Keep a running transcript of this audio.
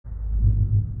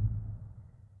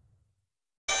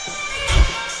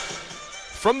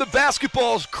From the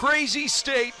basketball's crazy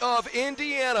state of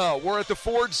Indiana, we're at the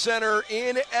Ford Center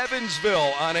in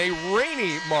Evansville on a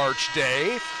rainy March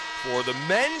day for the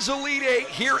Men's Elite Eight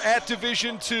here at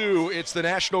Division II. It's the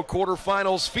national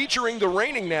quarterfinals featuring the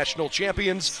reigning national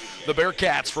champions, the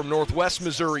Bearcats from Northwest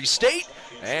Missouri State,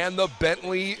 and the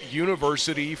Bentley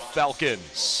University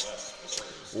Falcons.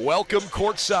 Welcome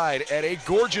courtside at a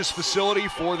gorgeous facility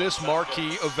for this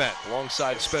marquee event.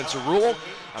 Alongside Spencer Rule,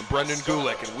 I'm Brendan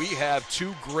Gulick, and we have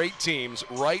two great teams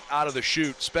right out of the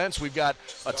chute. Spence, we've got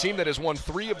a team that has won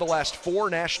 3 of the last 4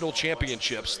 national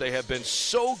championships. They have been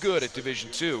so good at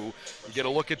Division II. You get a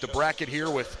look at the bracket here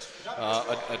with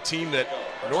a team that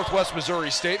Northwest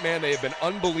Missouri State, man, they have been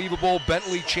unbelievable.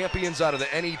 Bentley champions out of the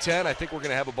NE10. I think we're going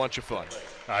to have a bunch of fun.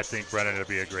 I think, Brendan, it'll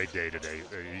be a great day today.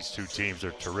 These two teams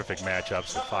are terrific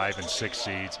matchups, the 5 and 6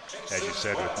 seeds. As you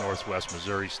said, with Northwest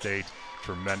Missouri State,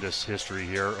 tremendous history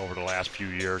here over the last few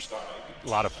years. A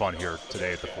lot of fun here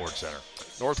today at the Ford Center.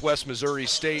 Northwest Missouri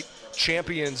State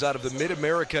champions out of the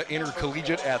Mid-America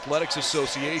Intercollegiate Athletics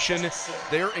Association.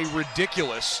 They're a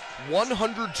ridiculous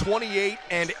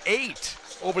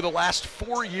 128-8 over the last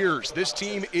 4 years. This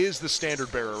team is the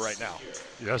standard bearer right now.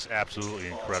 Yes, absolutely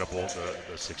incredible,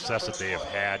 the success that they have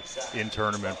had in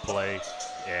tournament play,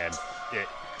 and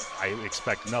I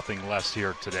expect nothing less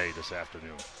here today, this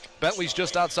afternoon. Bentley's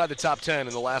just outside the top 10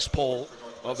 in the last poll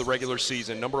of the regular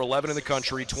season. Number 11 in the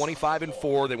country,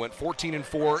 25-4. They went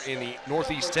 14-4 in the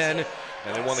Northeast 10,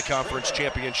 and they won the conference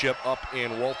championship up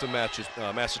in Waltham,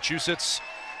 Massachusetts.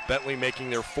 Bentley making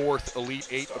their 4th Elite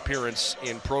 8 appearance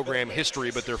in program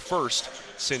history, but their first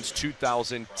since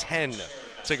 2010.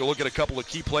 Take a look at a couple of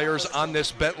key players on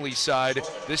this Bentley side.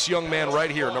 This young man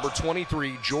right here, number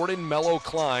 23, Jordan Mello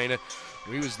Klein.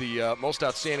 He was the most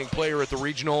outstanding player at the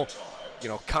regional,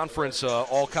 conference,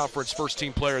 all-conference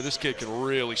first-team player. This kid can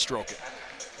really stroke it.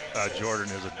 Jordan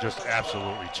is a just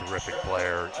absolutely terrific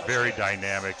player, very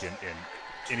dynamic in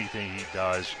anything he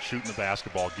does, shooting the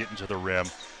basketball, getting to the rim.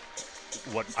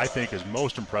 What I think is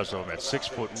most impressive of him, at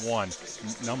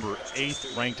 6'1", number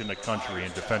 8th ranked in the country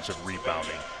in defensive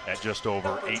rebounding at just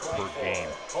over 8 per game.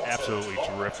 Absolutely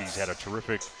terrific. He's had a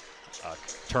terrific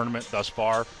tournament thus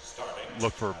far.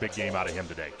 Look for a big game out of him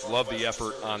today. Love the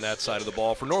effort on that side of the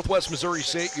ball. For Northwest Missouri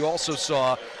State, you also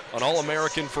saw an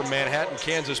All-American from Manhattan,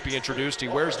 Kansas be introduced. He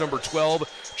wears number 12,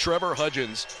 Trevor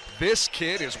Hudgens. This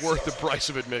kid is worth the price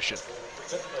of admission.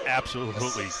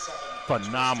 Absolutely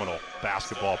phenomenal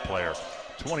basketball player.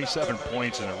 27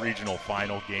 points in a regional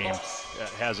final game.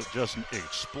 Has just an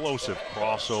explosive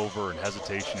crossover and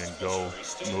hesitation and go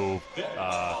move.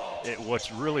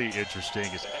 What's really interesting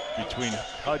is between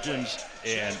Hudgens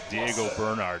and Diego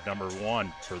Bernard, number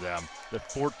 1 for them, the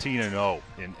 14-0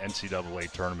 in NCAA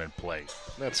tournament play.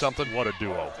 That's something. What a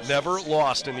duo. Never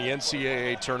lost in the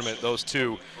NCAA tournament, those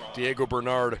two. Diego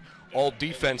Bernard,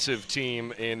 all-defensive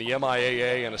team in the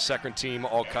MIAA and a second-team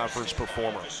all-conference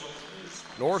performer.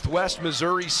 Northwest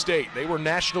Missouri State, they were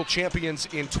national champions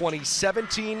in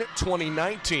 2017,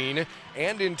 2019,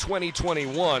 and in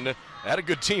 2021. Had a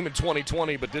good team in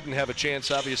 2020, but didn't have a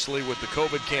chance, obviously, with the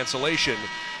COVID cancellation.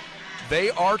 They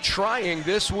are trying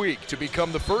this week to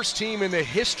become the first team in the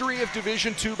history of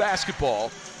Division II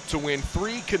basketball to win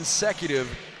 3 consecutive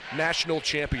national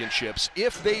championships.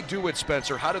 If they do it,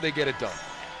 Spencer, how do they get it done?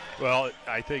 Well,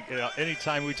 I think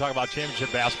anytime we talk about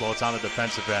championship basketball, it's on the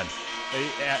defensive end.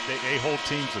 They hold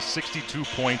teams to 62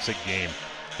 points a game.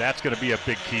 That's going to be a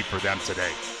big key for them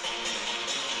today.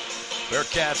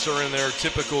 Bearcats are in their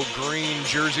typical green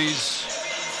jerseys.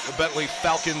 The Bentley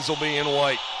Falcons will be in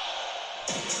white.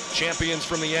 Champions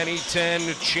from the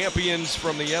NE10, champions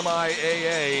from the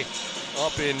MIAA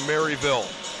up in Maryville.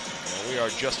 And we are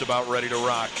just about ready to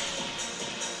rock.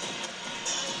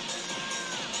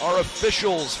 Our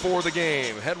officials for the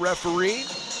game. Head referee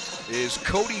is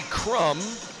Cody Crum.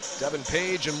 Devin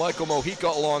Page and Michael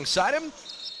Mojica alongside him.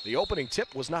 The opening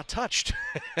tip was not touched.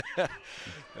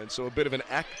 And so a bit of an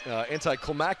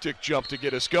anticlimactic jump to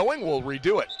get us going. We'll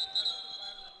redo it.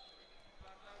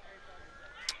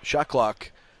 Shot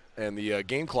clock and the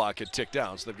game clock had ticked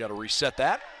down, so they've got to reset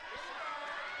that.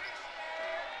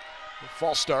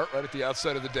 False start right at the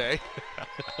outset of the day.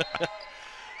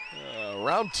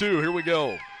 Round 2, here we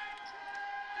go.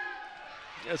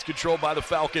 It's controlled by the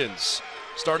Falcons.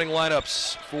 Starting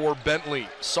lineups for Bentley.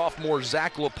 Sophomore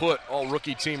Zach LaPut,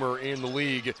 all-rookie teamer in the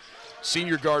league.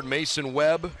 Senior guard Mason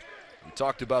Webb. We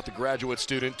talked about the graduate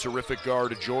student, terrific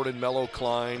guard Jordan Mello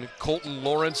Klein. Colton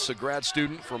Lawrence, a grad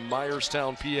student from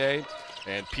Myerstown, PA.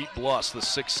 And Pete Bluss, the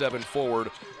 6'7" forward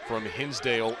from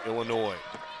Hinsdale, Illinois.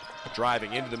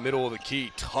 Driving into the middle of the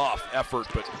key. Tough effort,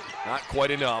 but not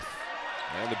quite enough.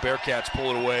 And the Bearcats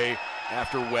pull it away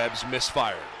after Webb's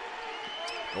misfire.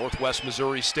 Northwest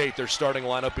Missouri State, their starting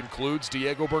lineup includes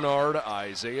Diego Bernard,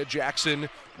 Isaiah Jackson,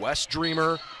 Wes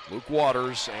Dreamer, Luke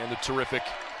Waters, and the terrific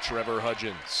Trevor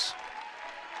Hudgens.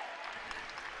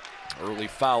 Early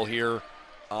foul here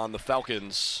on the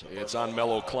Falcons. It's on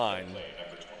Mello Klein.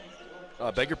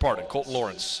 Beg your pardon, Colton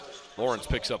Lawrence. Lawrence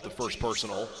picks up the first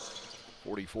personal.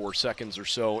 44 seconds or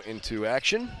so into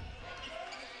action.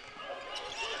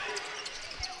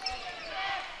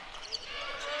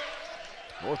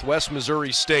 Northwest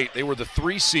Missouri State, they were the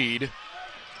 3 seed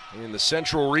in the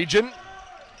Central region.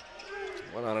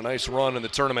 Went on a nice run in the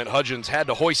tournament. Hudgens had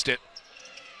to hoist it.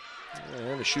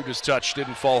 And the shooter's touch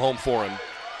didn't fall home for him.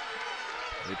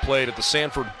 They played at the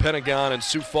Sanford Pentagon in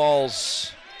Sioux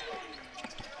Falls.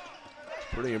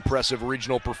 Pretty impressive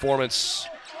regional performance.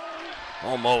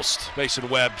 Almost. Mason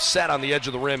Webb sat on the edge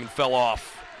of the rim and fell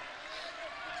off.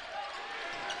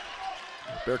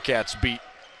 Bearcats beat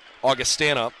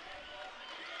Augustana.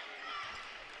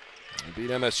 They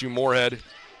beat MSU Moorhead.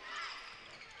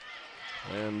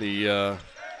 And the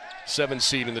 7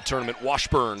 seed in the tournament,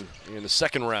 Washburn, in the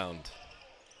second round.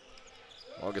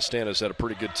 Augustana's had a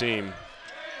pretty good team.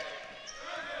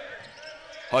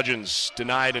 Hudgens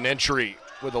denied an entry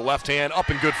with a left hand, up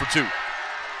and good for 2.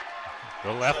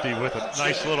 The lefty with a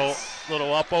nice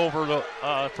little up over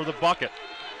for the bucket.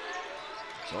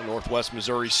 So Northwest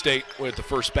Missouri State with the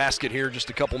first basket here just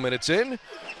a couple minutes in.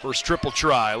 First triple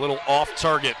try, a little off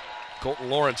target. Colton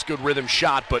Lawrence, good rhythm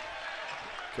shot, but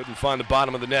couldn't find the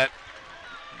bottom of the net.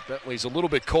 Bentley's a little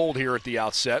bit cold here at the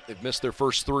outset. They've missed their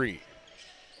first 3.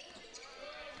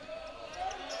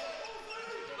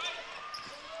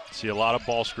 See a lot of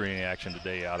ball screening action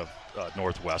today out of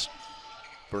Northwest.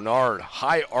 Bernard,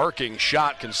 high arcing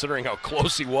shot considering how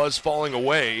close he was falling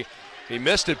away. He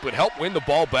missed it, but helped win the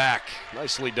ball back.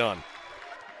 Nicely done.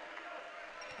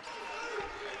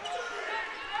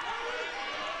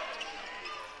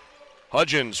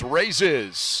 Hudgens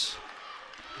raises.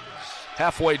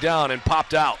 Halfway down and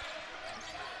popped out.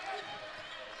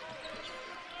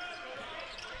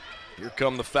 Here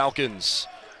come the Falcons,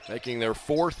 making their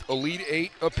 4th Elite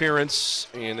 8 appearance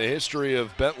in the history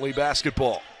of Bentley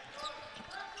basketball.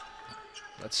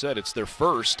 That said, it's their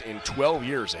first in 12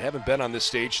 years. They haven't been on this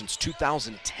stage since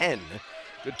 2010.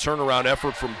 Good turnaround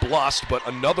effort from Blust, but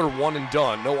another one and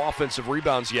done. No offensive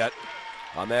rebounds yet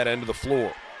on that end of the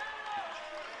floor.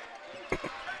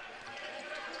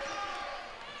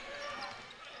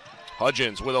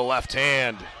 Hudgens with a left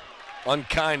hand,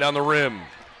 unkind on the rim.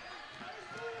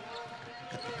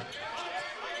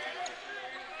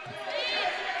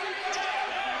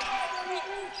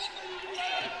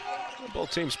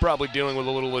 Both teams probably dealing with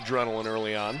a little adrenaline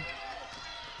early on.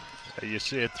 You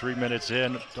see it 3 minutes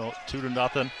in,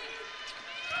 2-0.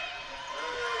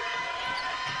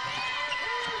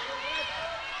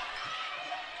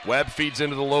 Webb feeds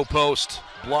into the low post.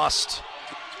 Blust.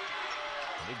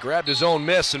 He grabbed his own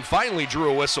miss and finally drew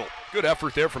a whistle. Good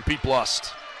effort there from Pete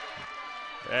Blust.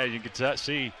 Yeah, you can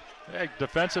see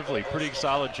defensively, pretty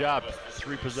solid job.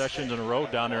 3 possessions in a row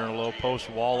down there in the low post,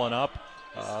 walling up.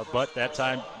 But that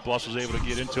time, Blust was able to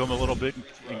get into him a little bit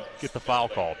and get the foul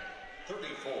called.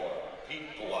 34, Pete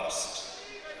Blust.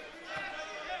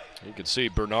 You could see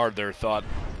Bernard there thought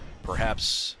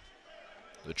perhaps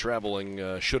the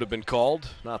traveling should have been called.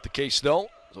 Not the case, though.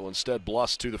 So instead,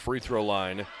 Blust to the free throw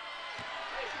line.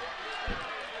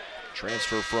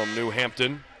 Transfer from New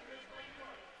Hampton.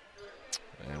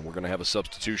 And we're going to have a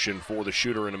substitution for the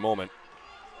shooter in a moment.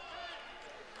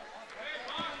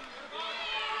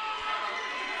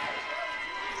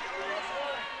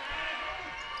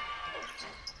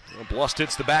 Blust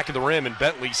hits the back of the rim, and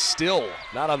Bentley still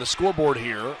not on the scoreboard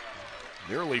here.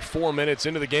 Nearly 4 minutes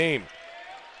into the game.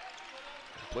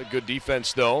 Played good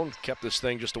defense, though, and kept this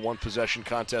thing just a 1-possession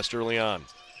contest early on.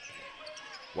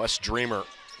 Wes Dreamer,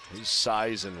 his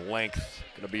size and length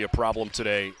going to be a problem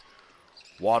today.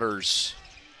 Waters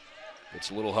gets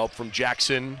a little help from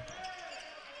Jackson.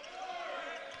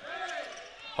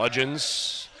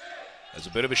 Hudgens has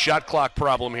a bit of a shot clock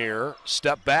problem here.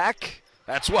 Step back.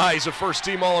 That's why he's a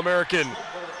first-team All-American.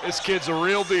 This kid's a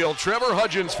real deal. Trevor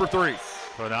Hudgens for 3.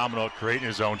 Phenomenal, creating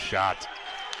his own shot.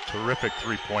 Terrific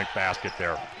 3-point basket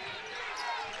there.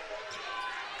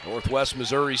 Northwest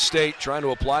Missouri State trying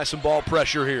to apply some ball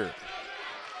pressure here.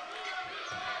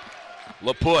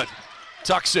 LaPut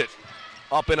tucks it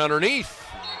up and underneath.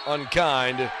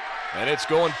 Unkind, and it's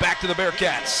going back to the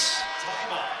Bearcats.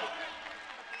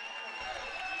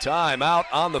 Timeout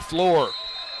on the floor.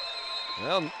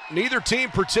 Well, neither team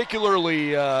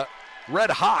particularly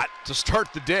red hot to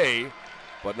start the day,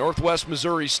 but Northwest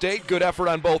Missouri State, good effort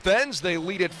on both ends. They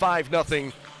lead at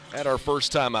 5-0 at our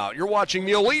first time out. You're watching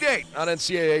the Elite Eight on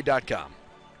NCAA.com.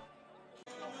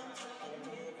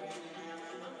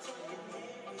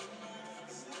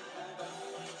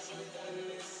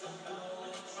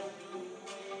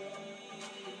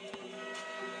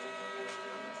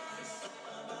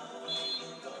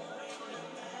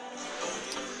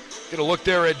 Get a look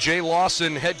there at Jay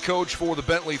Lawson, head coach for the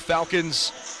Bentley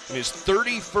Falcons. In his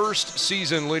 31st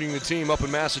season leading the team up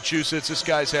in Massachusetts, this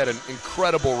guy's had an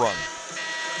incredible run.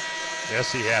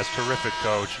 Yes, he has. Terrific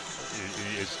coach.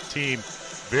 His team,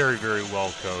 very, very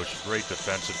well coached. Great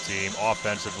defensive team.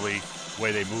 Offensively, the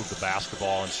way they move the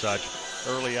basketball and such.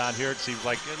 Early on here, it seems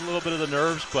like a little bit of the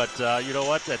nerves, but you know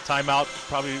what? That timeout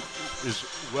probably is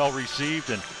well received,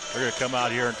 and they're going to come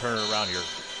out here and turn it around here.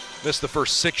 Missed the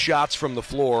first 6 shots from the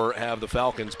floor, have the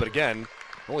Falcons, but again,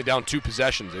 only down 2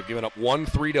 possessions. They've given up 1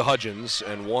 3 to Hudgens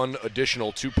and 1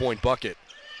 additional 2-point bucket.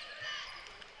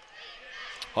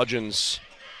 Hudgens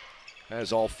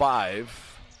has all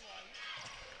 5.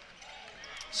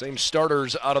 Same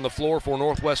starters out on the floor for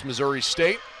Northwest Missouri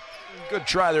State. Good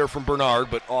try there from Bernard,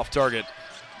 but off target.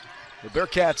 The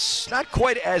Bearcats not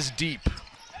quite as deep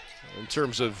in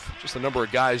terms of just the number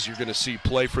of guys you're going to see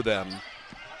play for them.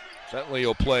 Bentley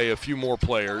will play a few more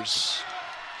players.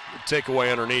 Good takeaway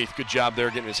underneath. Good job there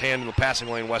getting his hand in the passing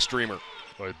lane, Wes Dreamer.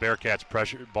 Well, the Bearcats'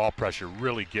 ball pressure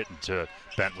really getting to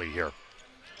Bentley here.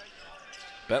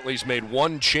 Bentley's made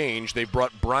 1 change. They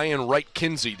brought Brian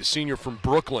Wright-Kinsey, the senior from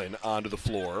Brooklyn, onto the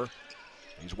floor.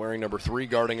 He's wearing number 3,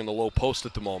 guarding in the low post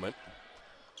at the moment.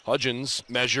 Hudgens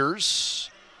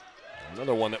measures.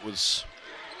 Another one that was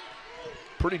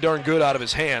pretty darn good out of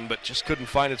his hand, but just couldn't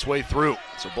find its way through.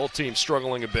 So both teams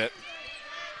struggling a bit.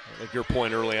 I think your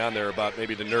point early on there about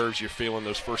maybe the nerves you're feeling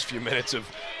those first few minutes of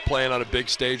playing on a big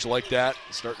stage like that,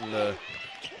 starting to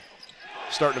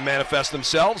manifest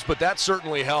themselves, but that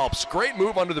certainly helps. Great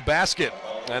move under the basket.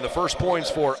 And the first points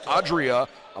for Adria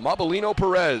Amabilino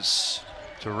Perez.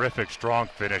 Terrific, strong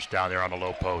finish down there on the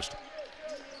low post.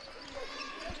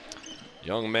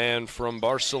 Young man from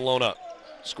Barcelona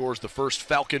scores the first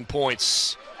Falcon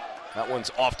points. That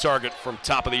one's off target from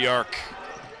top of the arc.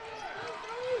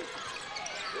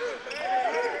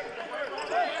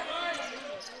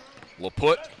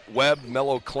 Laput, Webb,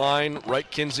 Mello Klein,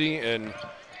 Wright-Kinsey, and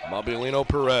Amabilino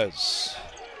Perez.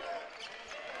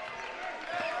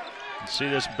 See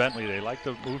this Bentley, they like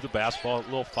to move the basketball, a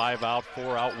little 5 out,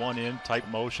 4 out, 1 in type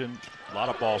motion, a lot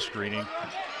of ball screening.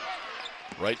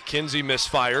 Wright-Kinsey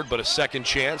misfired, but a second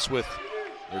chance with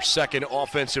their second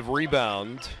offensive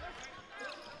rebound.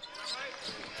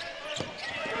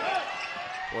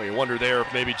 Well, you wonder there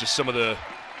if maybe just some of the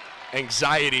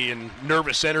anxiety and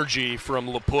nervous energy from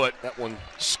Laput, that one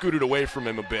scooted away from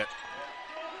him a bit.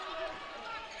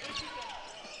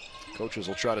 Coaches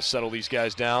will try to settle these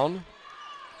guys down.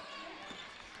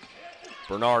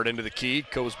 Bernard into the key,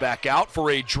 goes back out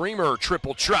for a Dreamer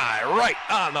triple try, right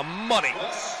on the money.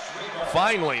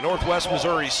 Finally, Northwest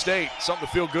Missouri State, something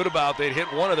to feel good about. They'd hit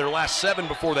 1 of their last 7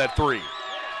 before that 3.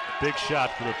 Big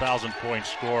shot for the 1,000-point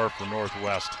score for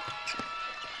Northwest.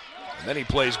 And then he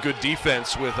plays good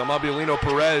defense with Amabilino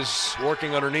Perez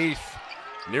working underneath.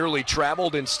 Nearly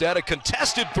traveled, instead a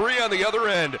contested 3 on the other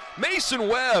end. Mason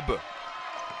Webb.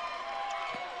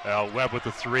 Webb with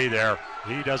the 3 there.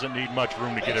 He doesn't need much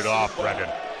room to get it off, Brendan.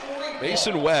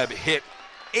 Mason Webb hit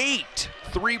 8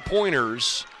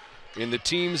 3-pointers in the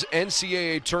team's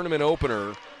NCAA tournament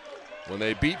opener when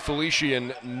they beat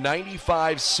Felician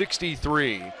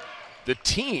 95-63. The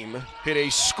team hit a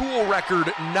school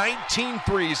record 19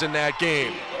 threes in that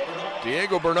game.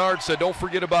 Diego Bernard said, "Don't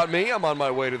forget about me. I'm on my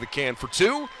way to the can for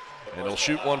 2." And he'll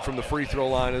shoot 1 from the free throw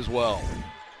line as well.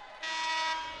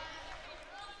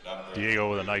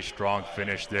 Diego with a nice strong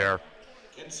finish there.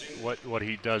 What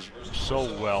he does so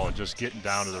well and just getting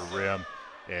down to the rim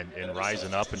and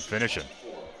rising up and finishing.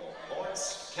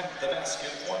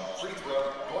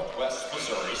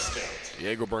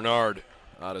 Diego Bernard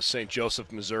out of St.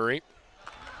 Joseph, Missouri.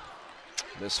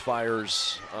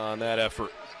 Misfires on that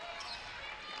effort.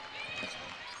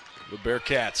 The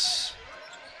Bearcats.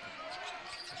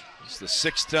 It's the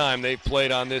 6th time they've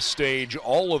played on this stage,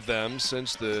 all of them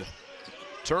since the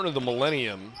turn of the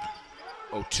millennium.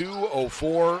 02,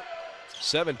 04,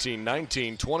 17,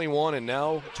 19, 21, and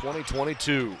now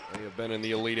 2022. They have been in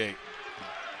the Elite Eight.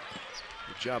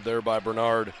 Good job there by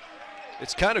Bernard.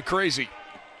 It's kind of crazy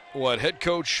what head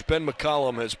coach Ben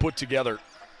McCollum has put together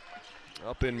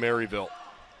up in Maryville.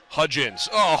 Hudgens,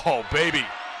 oh baby,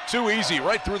 too easy,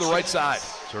 right through the right side.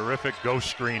 Terrific ghost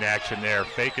screen action there,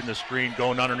 faking the screen,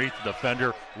 going underneath the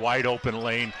defender, wide open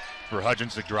lane for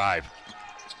Hudgens to drive.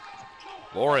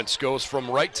 Lawrence goes from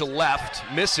right to left,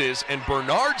 misses, and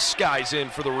Bernard skies in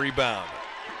for the rebound.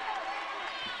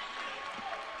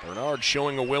 Bernard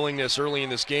showing a willingness early in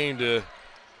this game to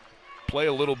play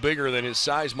a little bigger than his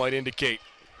size might indicate.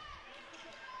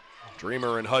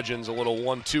 Dreamer and Hudgens, a little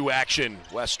 1-2 action.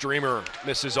 Wes Dreamer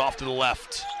misses off to the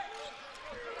left.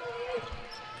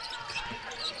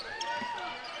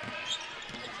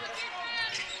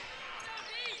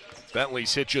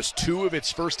 Bentley's hit just 2 of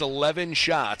its first 11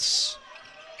 shots.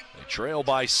 They trail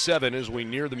by 7 as we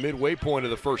near the midway point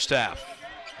of the first half.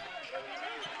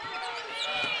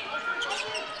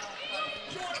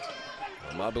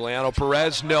 Mobiliano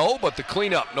Perez, no, but the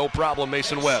cleanup, no problem,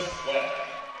 Mason Webb.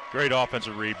 Great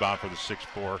offensive rebound for the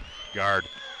 6'4" guard.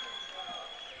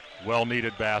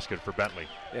 Well-needed basket for Bentley.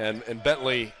 And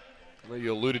Bentley,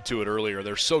 you alluded to it earlier,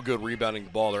 they're so good rebounding the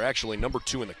ball. They're actually number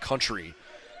 2 in the country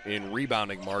in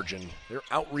rebounding margin. They're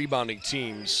out-rebounding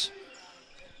teams.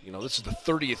 You know, this is the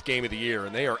 30th game of the year,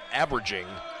 and they are averaging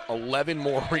 11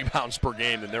 more rebounds per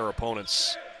game than their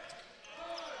opponents.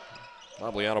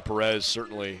 Mobiliano Perez,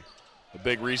 certainly a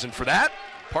big reason for that.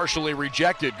 Partially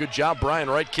rejected. Good job, Brian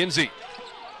Wright-Kinsey.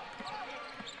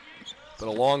 But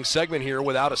a long segment here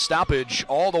without a stoppage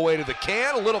all the way to the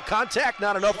can. A little contact,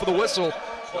 not enough for the whistle.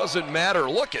 Doesn't matter.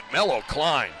 Look at Melo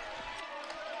Klein.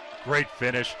 Great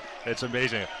finish. It's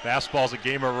amazing. Basketball's a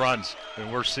game of runs,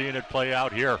 and we're seeing it play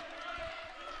out here.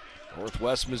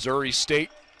 Northwest Missouri State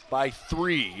by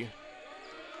 3.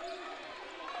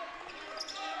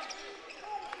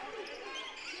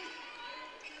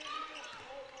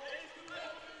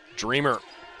 Dreamer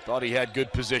thought he had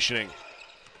good positioning.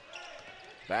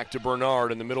 Back to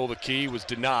Bernard in the middle of the key, was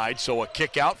denied, so a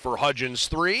kick out for Hudgens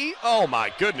 3. Oh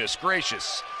my goodness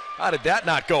gracious. How did that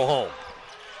not go home?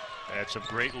 Had some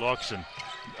great looks, and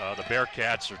the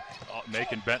Bearcats are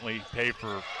making Bentley pay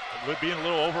for being a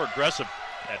little over-aggressive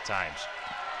at times.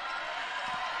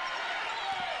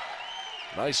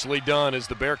 Nicely done as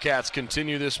the Bearcats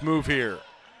continue this move here.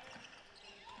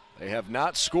 They have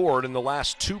not scored in the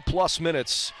last 2+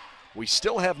 minutes. We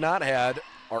still have not had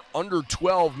our under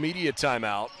 12 media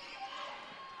timeout.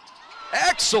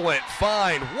 Excellent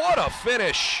find. What a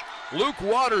finish. Luke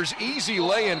Waters, easy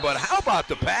lay-in, but how about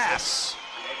the pass?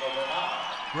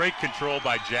 Great control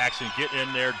by Jackson. Get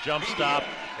in there, jump stop,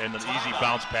 and an easy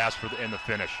bounce pass in the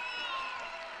finish.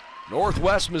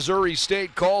 Northwest Missouri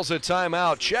State calls a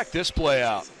timeout. Check this play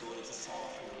out.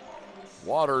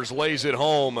 Waters lays it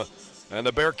home, and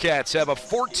the Bearcats have a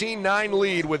 14-9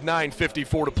 lead with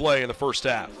 9:54 to play in the first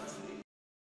half.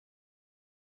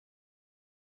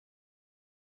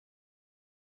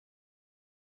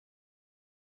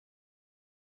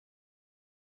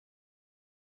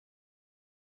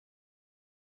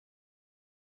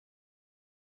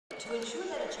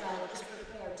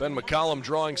 Ben McCollum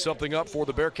drawing something up for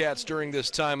the Bearcats during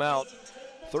this timeout.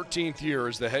 13th year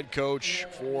as the head coach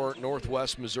for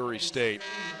Northwest Missouri State.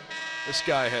 This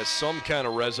guy has some kind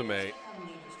of resume.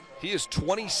 He is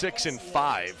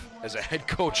 26-5 as a head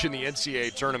coach in the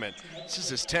NCAA tournament. This is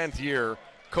his 10th year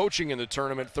coaching in the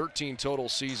tournament, 13 total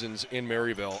seasons in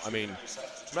Maryville. I mean,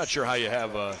 I'm not sure how you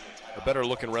have a better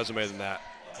looking resume than that.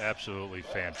 Absolutely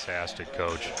fantastic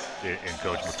coach in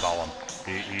Coach McCollum.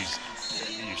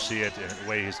 You see it in the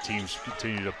way his teams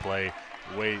continue to play,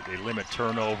 the way they limit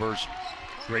turnovers.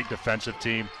 Great defensive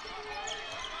team.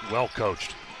 Well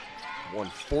coached. Won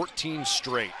 14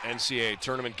 straight NCAA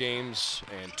tournament games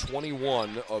and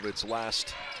 21 of its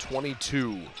last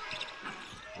 22.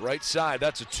 Right side,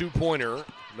 that's a 2-pointer.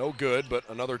 No good, but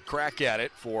another crack at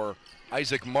it for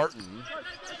Isaac Martin.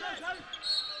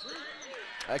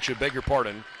 Actually, beg your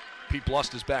pardon. Pete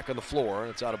Blust is back on the floor, and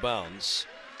it's out of bounds.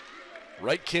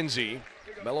 Wright-Kinsey,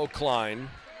 Melo Klein,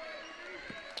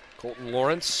 Colton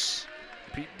Lawrence,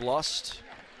 Pete Blust,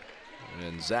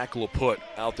 and Zach LaPut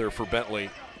out there for Bentley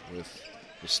with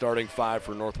the starting 5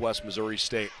 for Northwest Missouri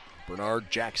State. Bernard,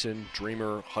 Jackson,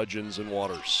 Dreamer, Hudgens, and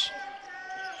Waters.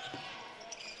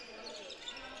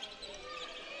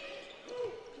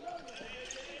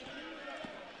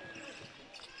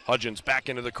 Hudgens back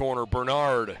into the corner.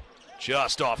 Bernard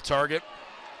just off target.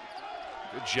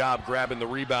 Good job grabbing the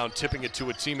rebound, tipping it to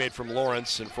a teammate from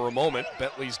Lawrence. And for a moment,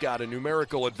 Bentley's got a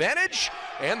numerical advantage,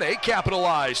 and they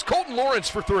capitalize. Colton Lawrence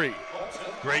for 3.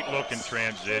 Great look in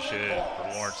transition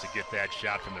for Lawrence to get that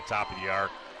shot from the top of the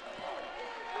arc.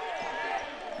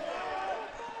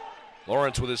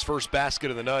 Lawrence with his first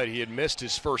basket of the night. He had missed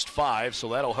his first 5, so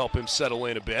that'll help him settle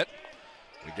in a bit.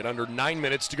 We get under 9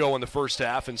 minutes to go in the first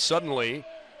half, and suddenly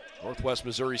Northwest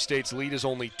Missouri State's lead is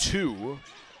only 2.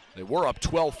 They were up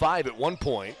 12-5 at one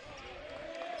point.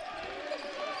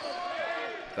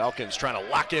 Falcons trying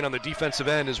to lock in on the defensive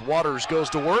end as Waters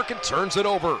goes to work and turns it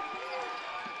over.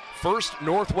 First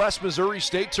Northwest Missouri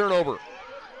State turnover.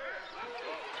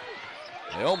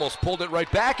 They almost pulled it right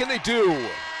back, and they do.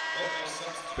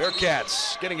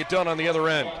 Bearcats getting it done on the other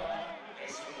end.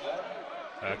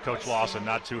 Coach Lawson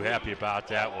not too happy about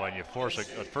that one. You force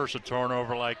a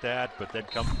turnover like that, but then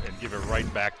come and give it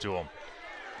right back to him.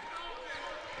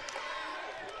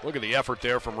 Look at the effort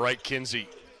there from Wright Kinsey.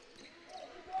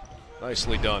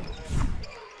 Nicely done.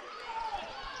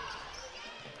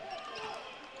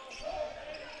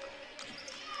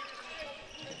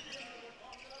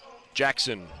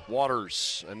 Jackson,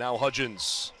 Waters, and now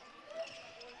Hudgens.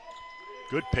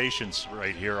 Good patience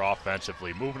right here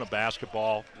offensively. Moving the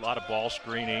basketball, a lot of ball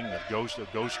screening, the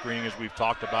go screening as we've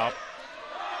talked about.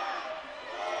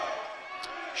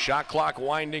 Shot clock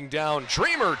winding down.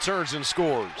 Dreamer turns and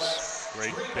scores.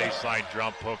 Great baseline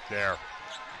jump hook there.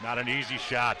 Not an easy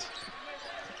shot.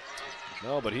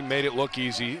 No, but he made it look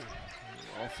easy.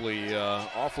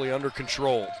 Awfully under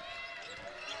control.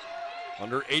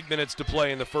 Under 8 minutes to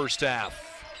play in the first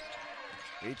half.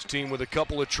 Each team with a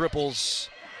couple of triples.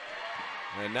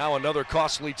 And now another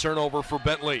costly turnover for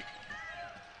Bentley.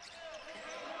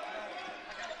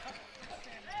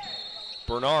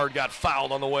 Bernard got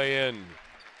fouled on the way in.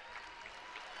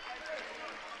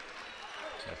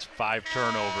 That's 5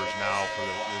 turnovers now for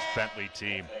this Bentley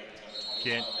team.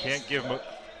 Can't give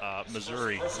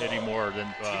Missouri any more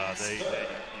than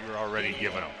you're already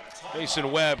giving them.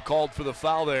 Mason Webb called for the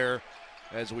foul there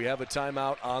as we have a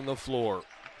timeout on the floor.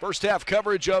 First half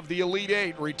coverage of the Elite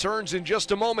Eight returns in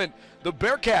just a moment. The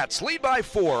Bearcats lead by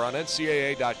 4 on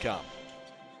NCAA.com.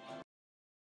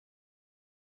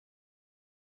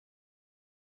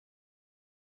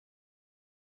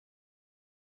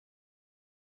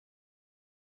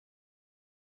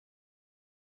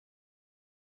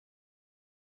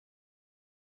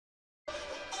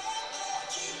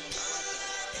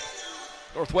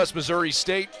 Northwest Missouri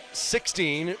State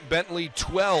 16, Bentley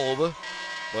 12.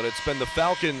 But it's been the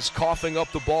Falcons coughing up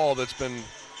the ball that's been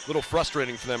a little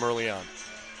frustrating for them early on.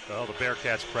 Well, the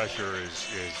Bearcats' pressure is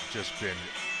just been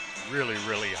really,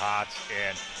 really hot.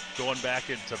 And going back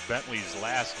into Bentley's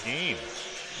last game,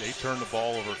 they turned the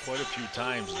ball over quite a few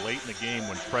times late in the game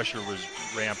when pressure was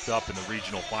ramped up in the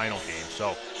regional final game.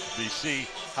 So you see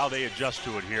how they adjust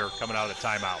to it here coming out of the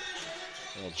timeout.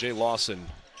 Well, Jay Lawson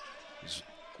has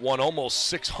won almost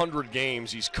 600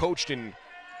 games. He's coached in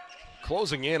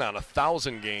closing in on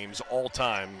 1,000 games all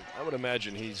time. I would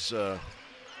imagine he's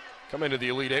come into the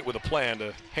Elite Eight with a plan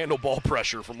to handle ball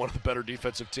pressure from one of the better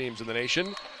defensive teams in the nation.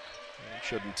 It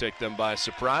shouldn't take them by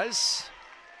surprise.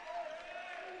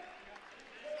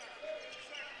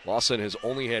 Lawson has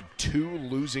only had 2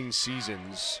 losing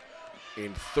seasons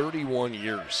in 31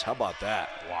 years. How about that?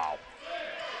 Wow.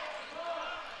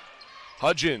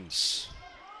 Hudgens.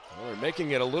 Well, they're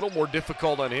making it a little more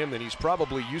difficult on him than he's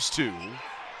probably used to.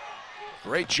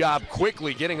 Great job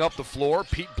quickly getting up the floor.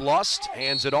 Pete Blust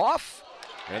hands it off,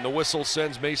 and the whistle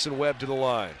sends Mason Webb to the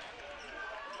line.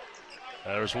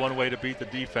 There's one way to beat the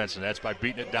defense, and that's by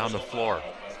beating it down the floor.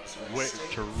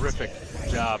 Terrific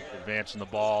job advancing the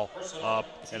ball up,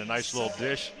 and a nice little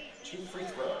dish.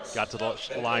 Got to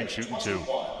the line shooting 2.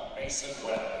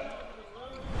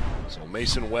 So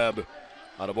Mason Webb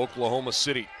out of Oklahoma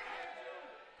City,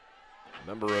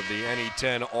 member of the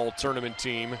NE10 All-Tournament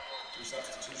team,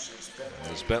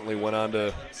 as Bentley went on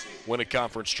to win a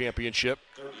conference championship.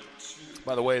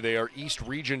 By the way, they are East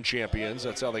Region champions.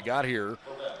 That's how they got here,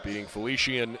 beating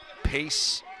Felician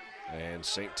Pace and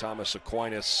St. Thomas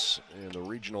Aquinas in the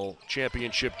regional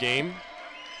championship game.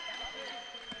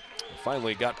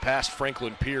 Finally got past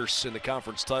Franklin Pierce in the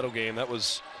conference title game. That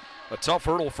was a tough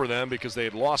hurdle for them because they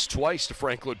had lost twice to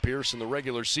Franklin Pierce in the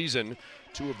regular season,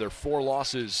 2 of their 4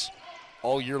 losses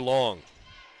all year long.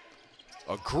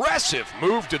 Aggressive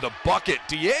move to the bucket,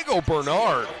 Diego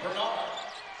Bernard.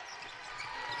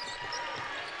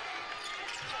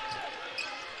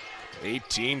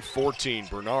 (18-14).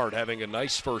 Bernard having a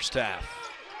nice first half.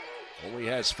 Only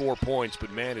has 4 points,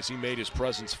 but man, has he made his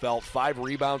presence felt. 5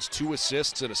 rebounds, 2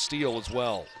 assists, and a steal as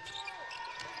well.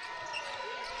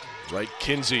 Right,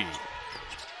 Kinsey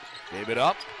gave it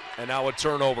up, and now a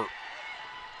turnover.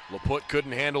 LaPut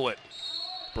couldn't handle it.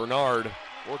 Bernard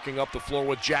working up the floor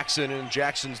with Jackson, and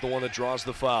Jackson's the one that draws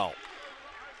the foul.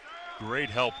 Great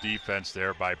help defense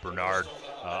there by Bernard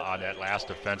on that last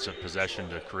defensive possession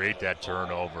to create that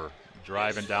turnover.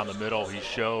 Driving down the middle, he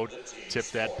showed,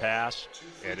 tipped that pass,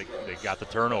 and they got the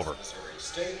turnover.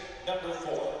 Number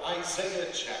 4,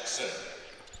 Isaiah Jackson.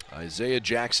 Isaiah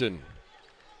Jackson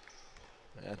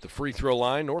at the free throw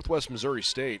line. Northwest Missouri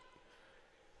State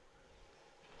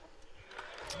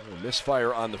A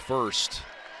misfire on the first.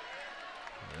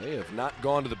 They have not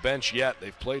gone to the bench yet.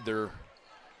 They've played their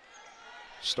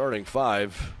starting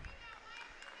five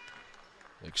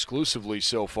exclusively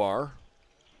so far.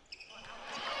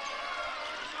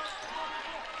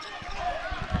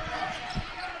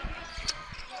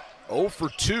 Oh for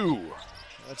 2.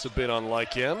 That's a bit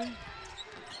unlike him.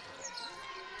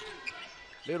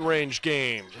 Mid-range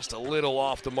game, just a little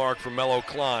off the mark for Melo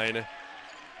Klein. What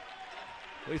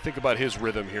do you think about his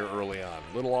rhythm here early on?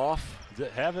 A little off?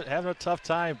 Having a tough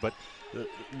time, but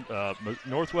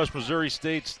Northwest Missouri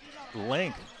State's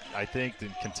length, I think, the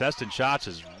contested shots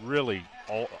has really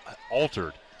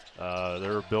altered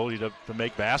their ability to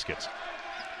make baskets.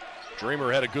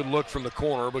 Dreamer had a good look from the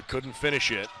corner, but couldn't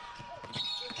finish it.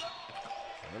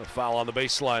 And a foul on the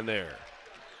baseline there.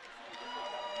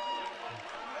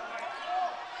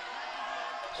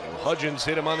 So Hudgens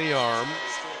hit him on the arm.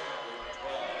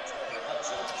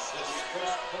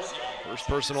 First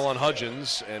personal on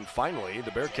Hudgens, and finally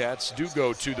the Bearcats do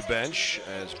go to the bench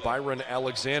as Byron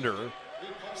Alexander,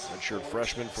 redshirt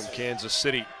freshman from Kansas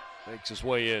City, makes his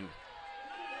way in.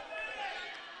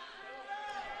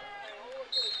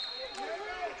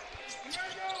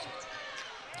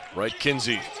 Right,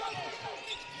 Kinsey.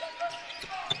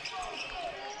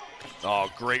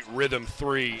 Oh, great rhythm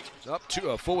three. Up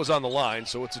two, full was on the line,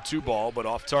 so it's a 2-ball, but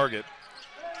off target.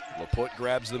 LaPut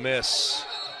grabs the miss.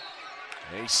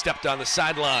 And he stepped on the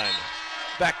sideline.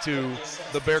 Back to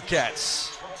the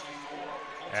Bearcats.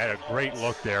 Had a great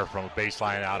look there from a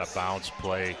baseline out of bounds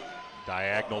play.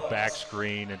 Diagonal back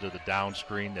screen into the down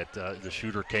screen that the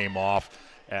shooter came off.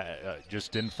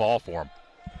 Just didn't fall for him.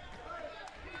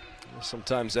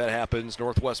 Sometimes that happens.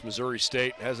 Northwest Missouri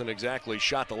State hasn't exactly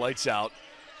shot the lights out.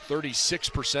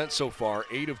 36% so far,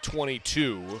 8 of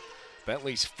 22.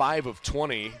 Bentley's 5 of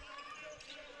 20.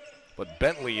 But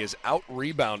Bentley is out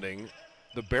rebounding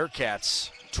the Bearcats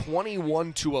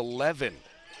 21-11.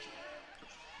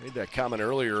 Made that comment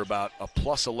earlier about a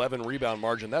plus 11 rebound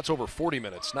margin. That's over 40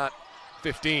 minutes, not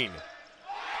 15.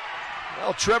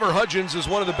 Well, Trevor Hudgens is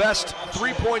one of the best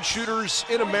three-point shooters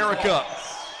in America.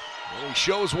 And he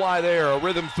shows why there, a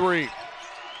rhythm three.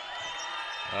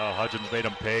 Oh, Hudgens made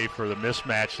him pay for the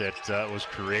mismatch that was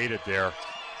created there.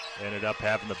 Ended up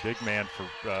having the big man for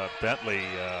Bentley,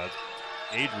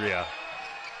 Adria,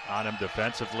 on him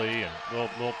defensively, and a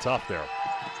little tough there.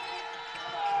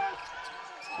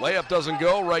 Layup doesn't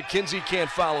go, right? Kinsey can't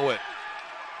follow it.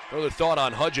 Further thought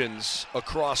on Hudgens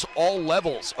across all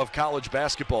levels of college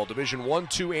basketball, Division I,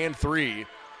 II, and III.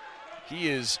 He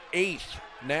is 8th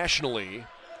nationally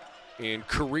in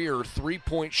career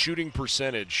three-point shooting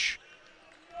percentage,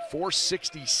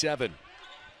 .467.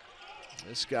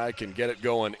 This guy can get it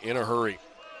going in a hurry.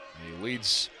 He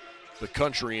leads the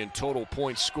country in total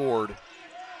points scored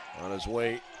on his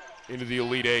way into the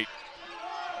Elite Eight.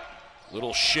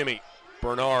 Little shimmy.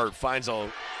 Bernard finds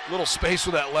a little space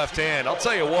with that left hand. I'll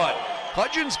tell you what,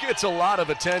 Hudgens gets a lot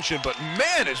of attention, but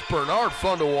man, is Bernard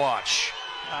fun to watch.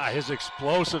 His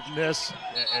explosiveness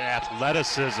and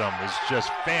athleticism is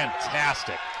just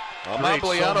fantastic.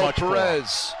 Amabliano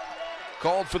Perez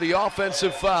called for the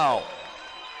offensive foul.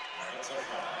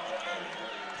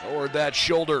 Lowered that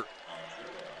shoulder.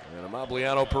 And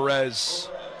Amabliano Perez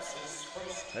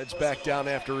heads back down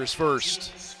after his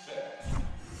first.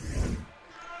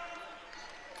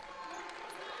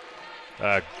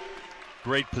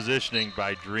 Great positioning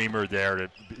by Dreamer there to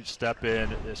step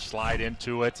in, slide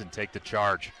into it, and take the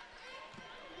charge.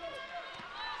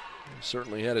 He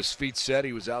certainly had his feet set.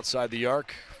 He was outside the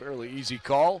arc. Fairly easy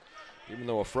call, even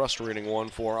though a frustrating one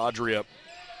for Adria.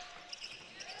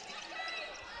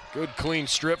 Good clean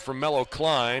strip from Melo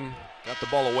Klein. Got the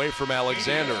ball away from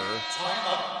Alexander.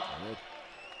 It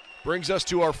brings us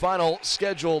to our final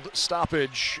scheduled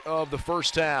stoppage of the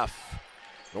first half.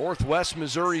 Northwest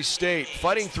Missouri State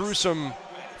fighting through some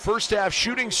first half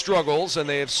shooting struggles, and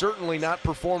they have certainly not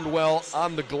performed well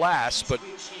on the glass, but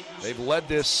they've led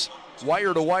this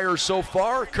wire to wire so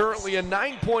far. Currently a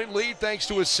 9-point lead thanks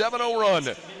to a 7-0 run.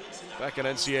 Back at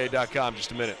NCAA.com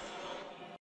just a minute.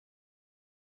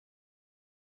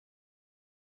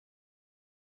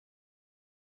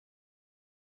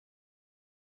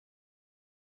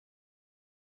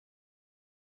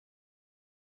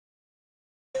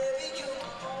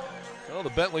 Well,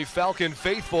 the Bentley Falcon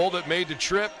faithful that made the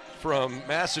trip from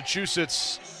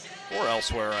Massachusetts, or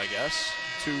elsewhere, I guess,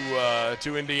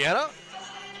 to Indiana.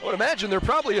 I would imagine they're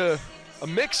probably a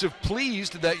mix of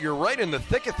pleased that you're right in the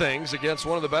thick of things against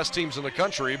one of the best teams in the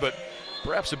country, but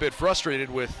perhaps a bit frustrated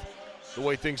with the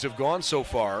way things have gone so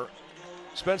far.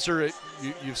 Spencer,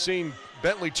 you've seen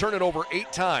Bentley turn it over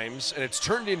 8 times, and it's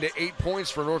turned into 8 points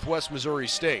for Northwest Missouri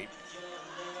State.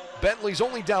 Bentley's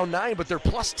only down 9, but they're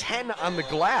plus 10 on the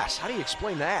glass. How do you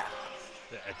explain that?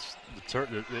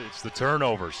 It's the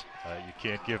turnovers. You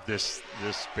can't give this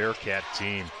Bearcat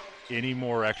team any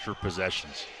more extra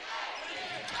possessions.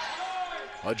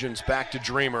 Hudgens back to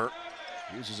Dreamer.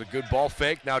 Uses a good ball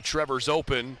fake. Now Trevor's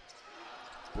open.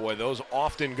 Boy, those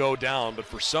often go down, but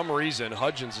for some reason,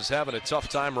 Hudgens is having a tough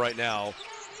time right now.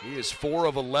 He is 4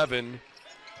 of 11,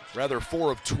 rather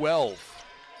 4 of 12.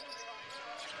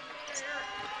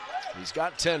 He's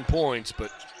got 10 points,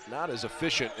 but not as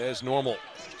efficient as normal.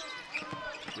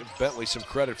 Give Bentley some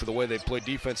credit for the way they played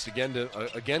defense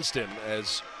against him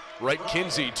as Wright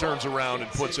Kinsey turns around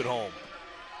and puts it home.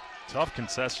 Tough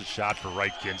contested shot for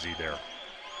Wright Kinsey there.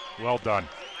 Well done.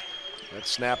 That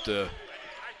snapped a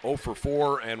 0 for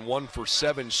 4 and 1 for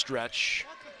 7 stretch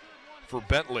for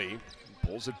Bentley.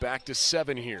 Pulls it back to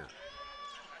 7 here.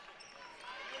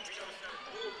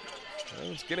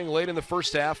 Well, it's getting late in the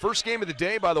first half. First game of the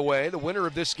day, by the way. The winner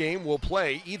of this game will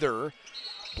play either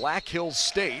Black Hills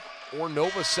State or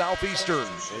Nova Southeastern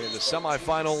in the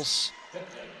semifinals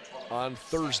on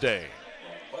Thursday.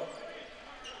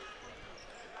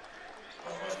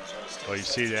 Well, you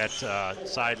see that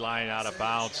sideline out of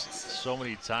bounds so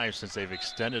many times since they've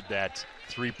extended that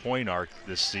three-point arc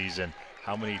this season.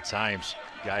 How many times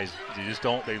guys, they just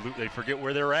don't, they forget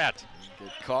where they're at.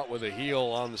 Get caught with a heel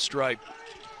on the stripe.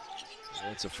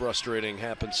 That's a frustrating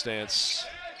happenstance.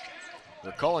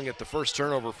 They're calling it the first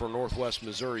turnover for Northwest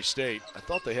Missouri State. I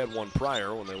thought they had one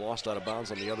prior when they lost out of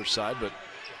bounds on the other side, but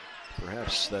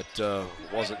perhaps that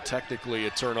wasn't technically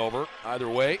a turnover. Either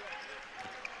way,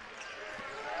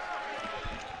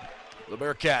 the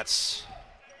Bearcats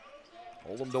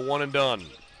hold them to 1 and done.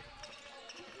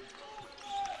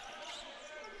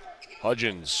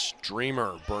 Hudgens,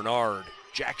 Dreamer, Bernard,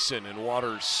 Jackson, and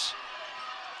Waters.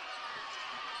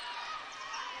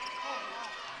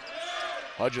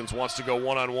 Hudgens wants to go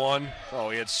one-on-one.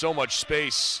 Oh, he had so much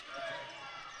space.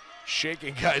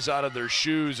 Shaking guys out of their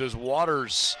shoes as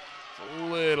Waters a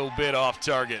little bit off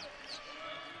target.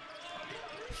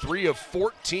 3 of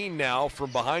 14 now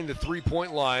from behind the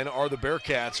three-point line are the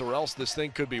Bearcats, or else this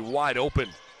thing could be wide open.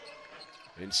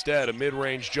 Instead, a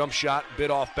mid-range jump shot,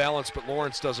 bit off balance, but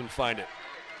Lawrence doesn't find it.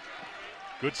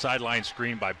 Good sideline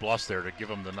screen by Bluss there to give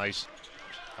him the nice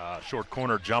short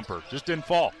corner jumper. Just didn't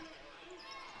fall.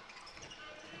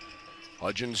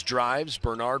 Hudgens drives,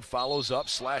 Bernard follows up,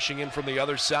 slashing in from the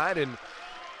other side and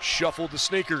shuffled the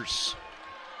sneakers.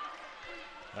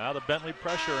 Now the Bentley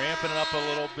pressure amping it up a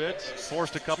little bit.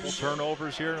 Forced a couple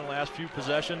turnovers here in the last few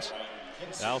possessions.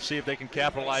 Now see if they can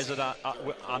capitalize it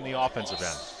on the offensive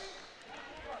end.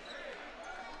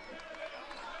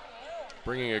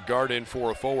 Bringing a guard in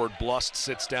for a forward. Blust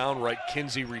sits down, Wright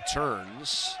Kinsey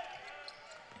returns.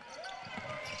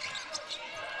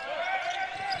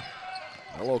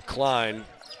 Hello, Klein,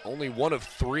 only 1 of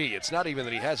 3. It's not even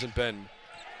that he hasn't been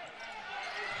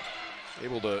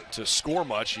able to score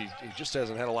much. He just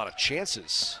hasn't had a lot of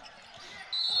chances.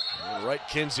 And Wright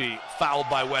Kinsey fouled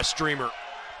by Wes Dreamer.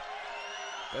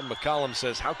 Ben McCollum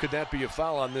says, how could that be a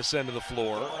foul on this end of the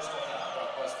floor?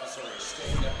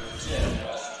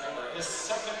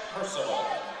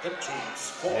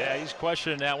 Yeah, he's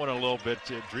questioning that one a little bit.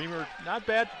 Dreamer, not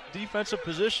bad defensive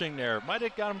positioning there. Might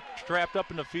have got him strapped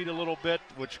up in the feet a little bit,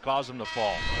 which caused him to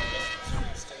fall.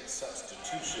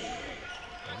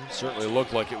 It certainly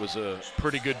looked like it was a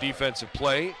pretty good defensive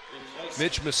play.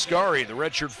 Mitch Mascari, the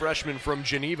redshirt freshman from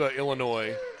Geneva,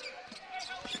 Illinois,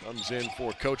 comes in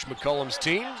for Coach McCullum's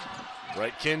team.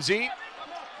 Wright Kinsey.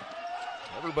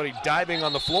 Everybody diving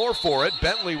on the floor for it.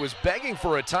 Bentley was begging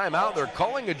for a timeout. They're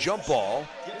calling a jump ball.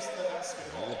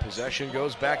 And the possession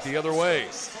goes back the other way.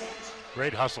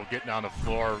 Great hustle getting on the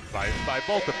floor by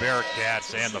both the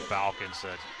Bearcats and the Falcons.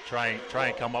 Try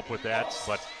and come up with that,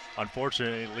 but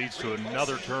unfortunately it leads to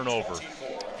another turnover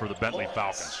for the Bentley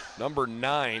Falcons. Number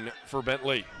 9 for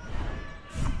Bentley.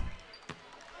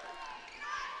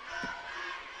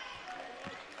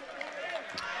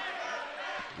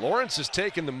 Lawrence has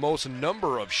taken the most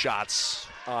number of shots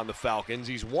on the Falcons.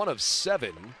 He's 1 of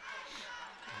 7.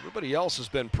 Everybody else has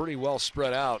been pretty well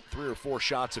spread out, 3 or 4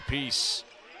 shots apiece.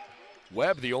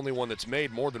 Webb, the only one that's made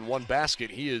more than 1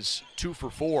 basket. He is 2 for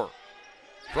 4.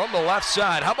 From the left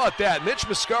side, how about that? Mitch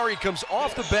Mascari comes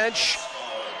off the bench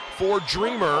for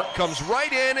Dreamer, comes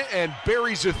right in and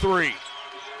buries a 3.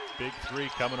 Big 3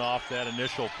 coming off that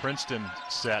initial Princeton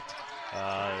set.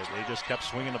 They just kept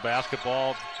swinging the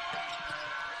basketball.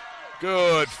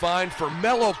 Good find for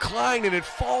Mello Klein, and it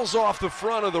falls off the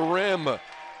front of the rim.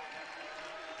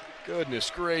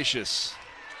 Goodness gracious.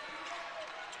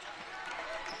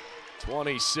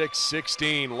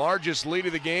 26-16, largest lead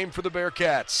of the game for the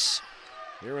Bearcats.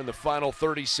 here in the final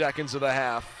 30 seconds of the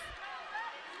half.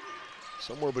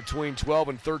 Somewhere between 12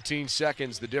 and 13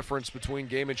 seconds, the difference between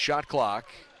game and shot clock.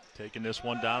 Taking this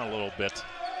one down a little bit.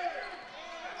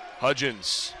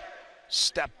 Hudgens,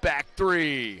 step back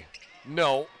three.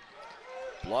 No.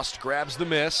 Blust grabs the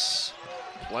miss.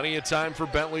 Plenty of time for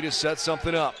Bentley to set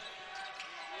something up.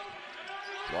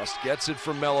 Blust gets it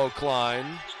from Mello Klein.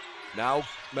 Now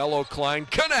Mello Klein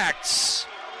connects.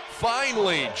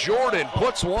 Finally, Jordan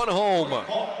puts one home.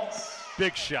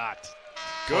 Big shot.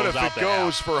 Good if it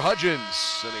goes for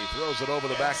Hudgens, and he throws it over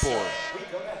the backboard.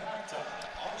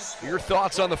 Your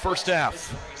thoughts on the first half?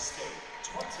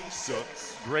 So,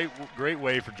 great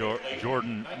way for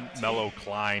Jordan Mello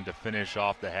Klein to finish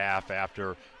off the half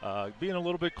after being a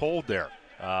little bit cold there.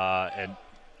 And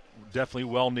definitely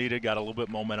well needed, got a little bit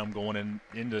momentum going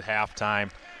into halftime.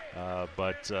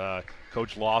 But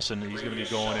Coach Lawson, he's going to be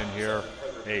going in here.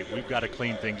 Hey, we've got to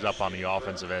clean things up on the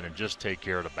offensive end and just take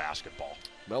care of the basketball.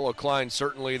 Mello Klein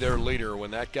certainly their leader.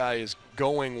 When that guy is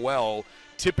going well,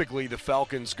 typically the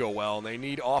Falcons go well, and they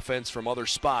need offense from other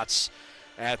spots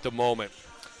at the moment.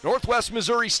 Northwest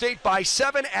Missouri State by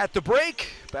 7 at the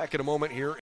break. Back in a moment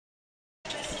here.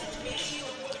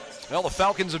 Well, the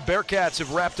Falcons and Bearcats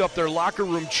have wrapped up their locker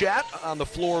room chat on the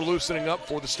floor, loosening up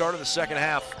for the start of the second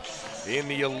half in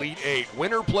the Elite Eight.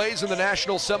 Winner plays in the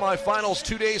national semifinals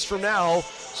 2 days from now.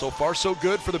 So far, so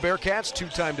good for the Bearcats,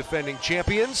 two-time defending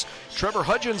champions. Trevor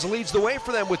Hudgens leads the way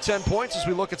for them with 10 points as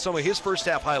we look at some of his first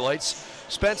half highlights.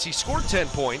 Spence, he scored 10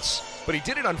 points, but he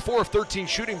did it on 4 of 13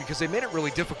 shooting because they made it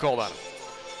really difficult on him.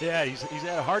 Yeah, he's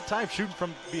had a hard time shooting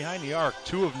from behind the arc.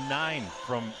 2 of 9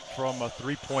 from a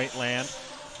three-point land.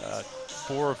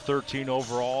 4 of 13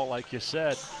 overall, like you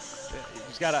said.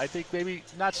 He's got to, I think, maybe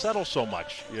not settle so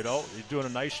much. You know, he's doing a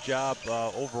nice job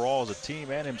overall as a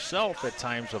team and himself at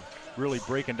times of really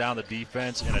breaking down the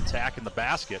defense and attacking the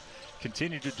basket.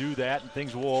 Continue to do that, and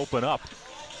things will open up.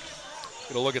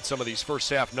 Going to look at some of these first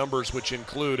half numbers, which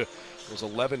include those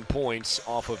 11 points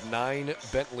off of 9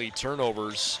 Bentley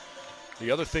turnovers. The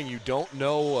other thing you don't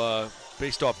know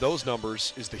based off those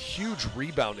numbers is the huge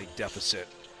rebounding deficit.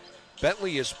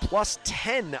 Bentley is plus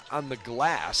 10 on the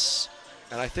glass,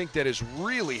 and I think that has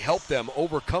really helped them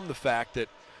overcome the fact that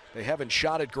they haven't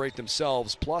shot it great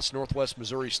themselves. Plus, Northwest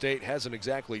Missouri State hasn't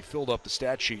exactly filled up the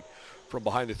stat sheet from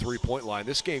behind the three-point line.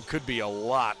 This game could be a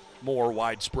lot more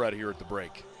widespread here at the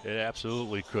break. It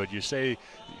absolutely could. You say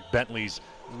Bentley's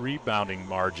rebounding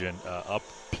margin up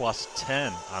plus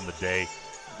 10 on the day.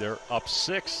 They're up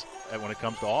 6 when it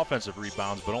comes to offensive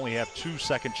rebounds, but only have 2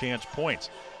 second-chance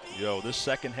points. You know, this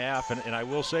second half, and I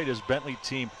will say this Bentley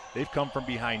team, they've come from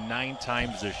behind 9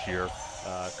 times this year.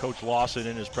 Coach Lawson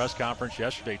in his press conference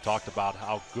yesterday talked about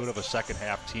how good of a second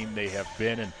half team they have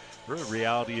been, and the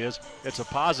reality is it's a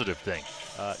positive thing.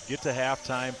 Get to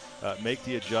halftime, make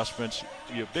the adjustments.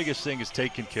 The biggest thing is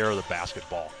taking care of the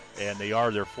basketball, and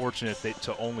they're fortunate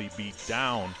to only be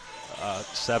down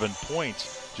 7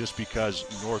 points just because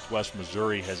Northwest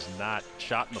Missouri has not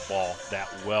shot the ball that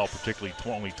well, particularly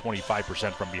only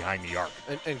 25% from behind the arc.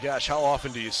 And gosh, how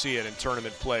often do you see it in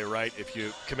tournament play, right? If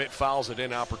you commit fouls at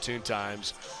inopportune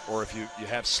times, or if you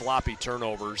have sloppy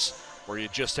turnovers, or you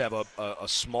just have a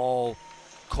small,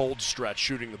 cold stretch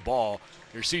shooting the ball,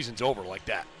 your season's over like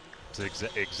that. That's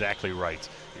exactly right.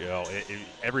 You know,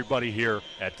 everybody here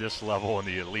at this level in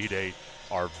the Elite Eight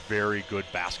are very good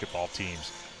basketball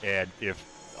teams. And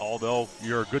although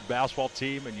you're a good basketball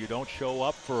team and you don't show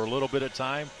up for a little bit of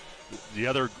time, the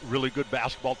other really good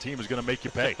basketball team is going to make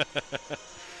you pay.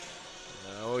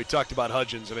 We talked about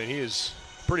Hudgens. I mean, he is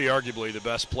pretty arguably the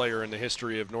best player in the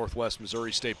history of Northwest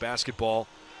Missouri State basketball.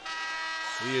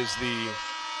 He is the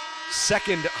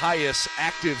second highest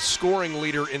active scoring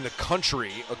leader in the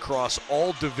country across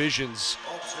all divisions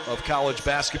of college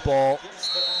basketball.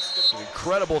 An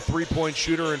incredible three-point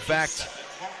shooter. In fact,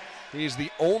 he's the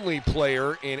only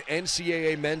player in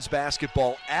NCAA men's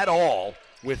basketball at all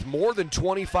with more than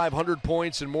 2,500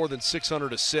 points and more than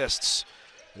 600 assists.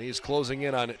 And he is closing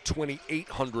in on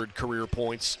 2,800 career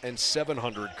points and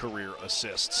 700 career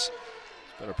assists.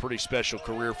 It's been a pretty special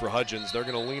career for Hudgens. They're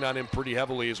going to lean on him pretty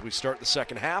heavily as we start the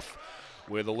second half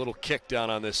with a little kick down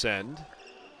on this end.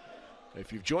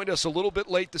 If you've joined us a little bit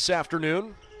late this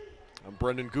afternoon, I'm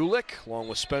Brendan Gulick along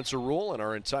with Spencer Rule and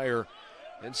our entire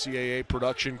NCAA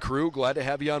production crew. Glad to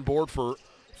have you on board for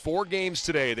 4 games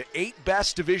today. The 8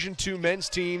 best Division II men's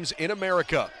teams in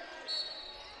America.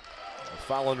 A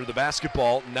foul under the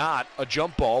basketball, not a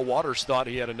jump ball. Waters thought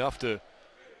he had enough to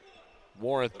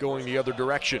warrant going the other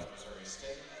direction.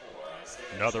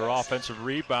 Another offensive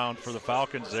rebound for the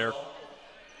Falcons there.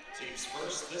 Teams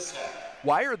first this half.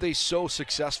 Why are they so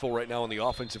successful right now in the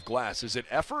offensive glass? Is it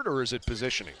effort or is it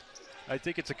positioning? I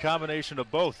think it's a combination of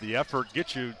both. The effort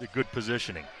gets you the good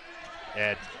positioning,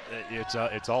 and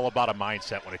it's all about a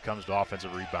mindset when it comes to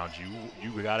offensive rebounds.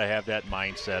 You got to have that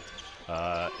mindset,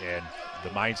 and the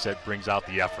mindset brings out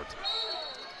the effort.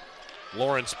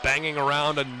 Lawrence banging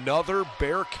around, another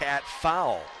Bearcat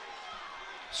foul.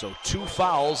 So 2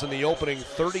 fouls in the opening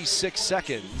 36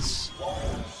 seconds.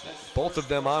 Both of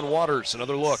them on Waters.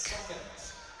 Another look.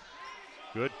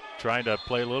 Good, trying to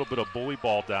play a little bit of bully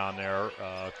ball down there,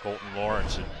 Colton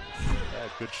Lawrence. And,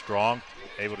 good, strong,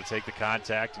 able to take the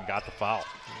contact and got the foul.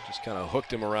 Just kind of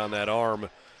hooked him around that arm.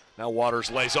 Now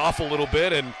Waters lays off a little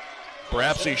bit, and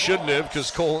perhaps he shouldn't have, because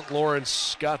Colton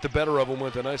Lawrence got the better of him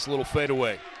with a nice little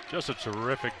fadeaway. Just a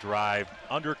terrific drive,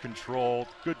 under control,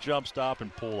 good jump stop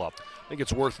and pull up. I think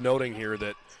it's worth noting here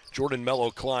that Jordan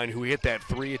Mello-Klein, who hit that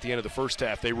 3 at the end of the first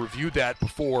half, they reviewed that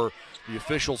before the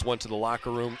officials went to the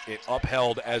locker room. It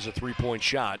upheld as a 3-point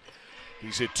shot.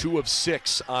 He's hit 2 of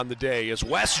 6 on the day as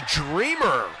Wes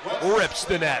Dreamer rips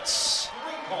the nets.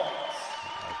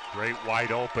 A great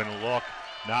wide open look.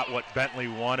 Not what Bentley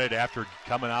wanted after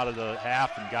coming out of the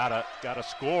half and got a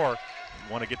score.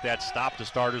 You want to get that stop to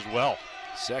start as well.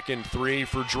 Second 3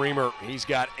 for Dreamer. He's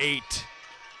got 8.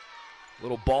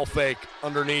 Little ball fake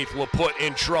underneath. LaPut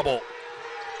in trouble.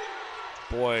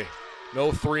 Boy,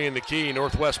 no 3 in the key.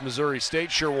 Northwest Missouri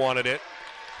State sure wanted it,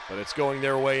 but it's going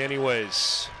their way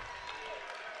anyways.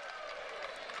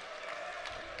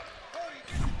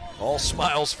 All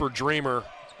smiles for Dreamer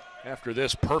after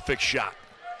this perfect shot.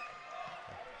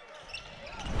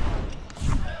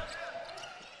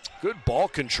 Good ball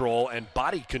control and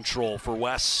body control for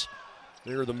Wes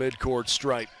near the midcourt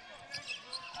stripe.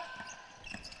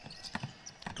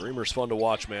 Dreamer's fun to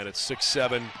watch, man. It's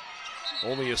 6'7",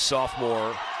 only a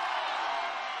sophomore.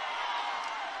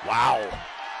 Wow.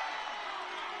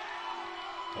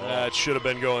 That should have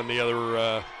been going the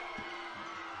other.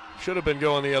 Should have been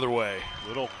going the other way. A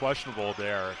little questionable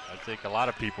there. I think a lot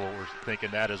of people were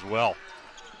thinking that as well.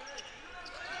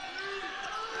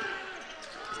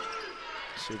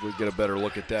 See if we get a better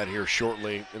look at that here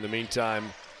shortly. In the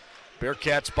meantime,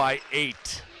 Bearcats by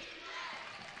 8.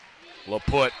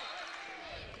 LaPut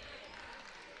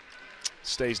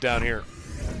stays down here.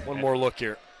 One more look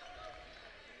here.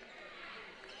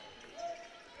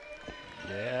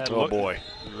 Yeah. Oh boy.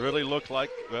 Really looked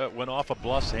like went off a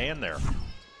Bluff's hand there.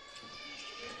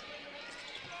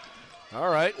 All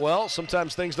right, well,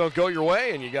 sometimes things don't go your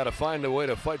way and you got to find a way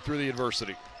to fight through the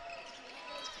adversity.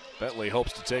 Bentley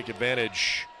hopes to take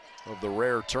advantage of the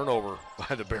rare turnover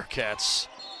by the Bearcats.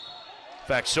 In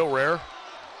fact, so rare,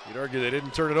 you'd argue they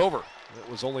didn't turn it over. It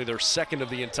was only their second of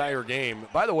the entire game.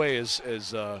 By the way, as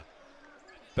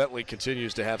Bentley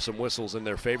continues to have some whistles in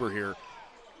their favor here,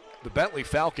 the Bentley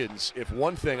Falcons, if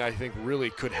one thing I think really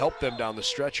could help them down the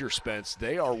stretch here, Spence,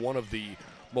 they are one of the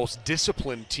most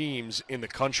disciplined teams in the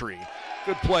country.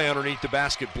 Good play underneath the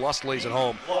basket. Blust lays it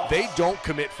home. They don't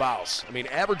commit fouls. I mean,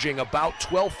 averaging about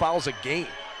 12 fouls a game.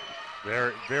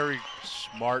 Very, very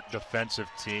smart defensive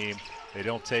team. They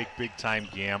don't take big-time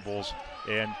gambles,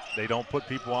 and they don't put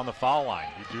people on the foul line.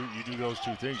 You do those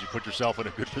two things. You put yourself in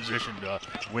a good position to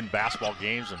win basketball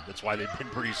games, and that's why they've been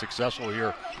pretty successful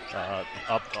here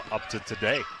up to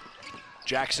today.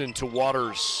 Jackson to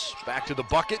Waters. Back to the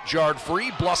bucket. Jarred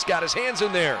free. Bluss got his hands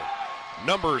in there.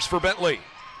 Numbers for Bentley.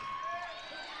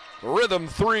 Rhythm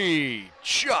 3.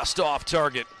 Just off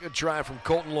target. Good try from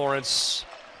Colton Lawrence.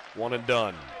 One and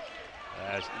done.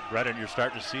 As Brennan, you're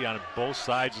starting to see on both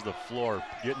sides of the floor,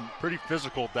 getting pretty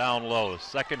physical down low.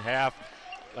 Second half,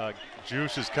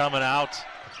 juice is coming out.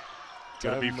 It's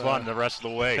going to be fun the rest of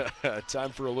the way.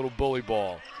 Time for a little bully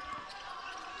ball.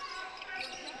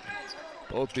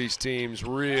 Both these teams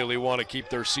really want to keep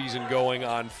their season going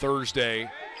on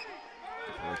Thursday.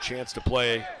 A chance to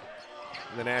play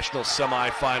in the national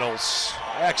semifinals.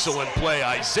 Excellent play.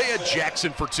 Isaiah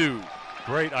Jackson for 2.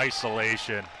 Great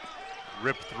isolation.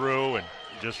 Rip through and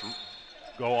just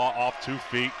go off 2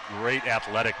 feet. Great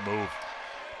athletic move.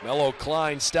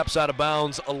 Mello-Klein steps out of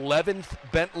bounds. 11th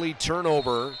Bentley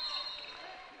turnover.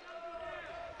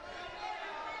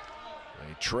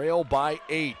 They trail by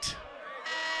 8.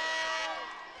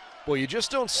 Well, you just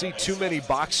don't see too many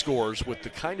box scores with the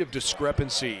kind of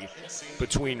discrepancy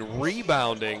between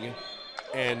rebounding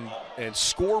and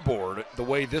scoreboard the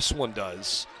way this one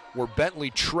does, where Bentley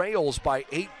trails by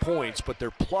 8 points, but they're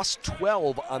plus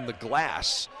 12 on the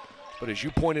glass. But as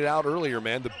you pointed out earlier,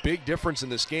 man, the big difference in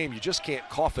this game, you just can't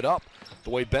cough it up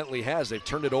the way Bentley has. They've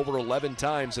turned it over 11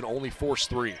 times and only forced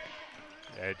 3.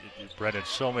 Brendan,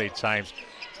 so many times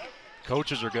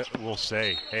coaches will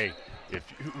say, hey, if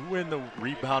you win the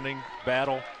rebounding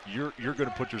battle, you're going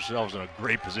to put yourselves in a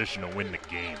great position to win the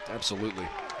game. Absolutely.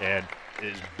 And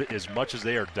as much as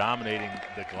they are dominating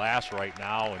the glass right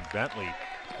now in Bentley,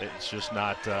 it's just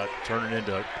not turning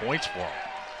into points for them.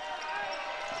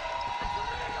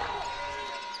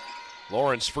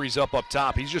 Lawrence frees up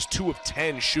top. He's just 2 of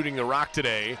 10 shooting the rock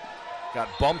today. Got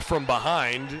bumped from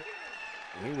behind.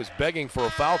 He was begging for a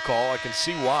foul call. I can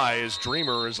see why, as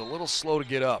Dreamer is a little slow to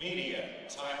get up.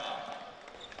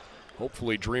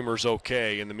 Hopefully Dreamer's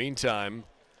okay. In the meantime,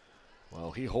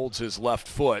 well, he holds his left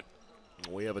foot.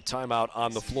 We have a timeout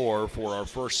on the floor for our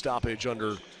first stoppage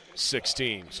under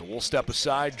 16. So we'll step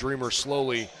aside. Dreamer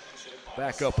slowly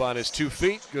back up on his 2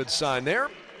 feet. Good sign there.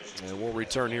 And we'll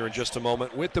return here in just a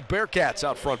moment with the Bearcats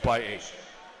out front by 8.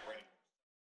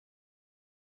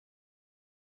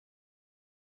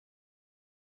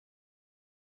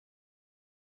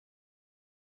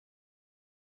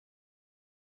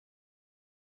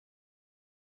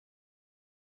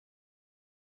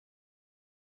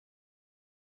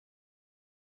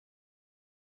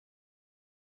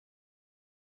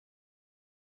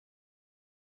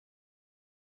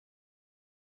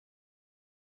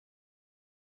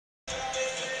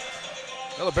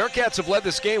 Well, the Bearcats have led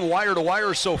this game wire to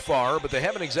wire so far, but they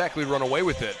haven't exactly run away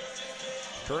with it.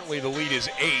 Currently the lead is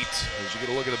 8. As you get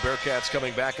a look at the Bearcats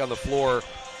coming back on the floor.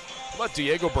 How about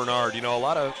Diego Bernard? You know, a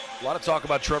lot of talk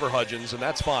about Trevor Hudgens, and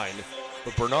that's fine.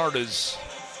 But Bernard is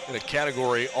in a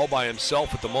category all by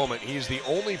himself at the moment. He's the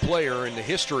only player in the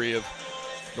history of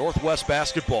Northwest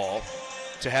basketball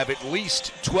to have at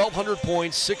least 1,200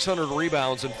 points, 600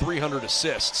 rebounds, and 300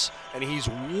 assists. And he's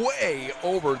way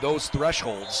over those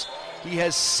thresholds. He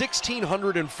has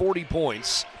 1,640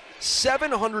 points,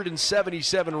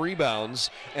 777 rebounds,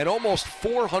 and almost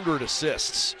 400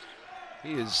 assists.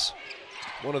 He is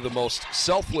one of the most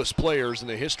selfless players in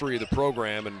the history of the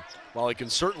program, and while he can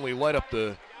certainly light up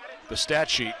the stat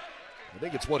sheet, I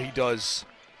think it's what he does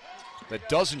that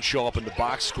doesn't show up in the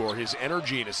box score, his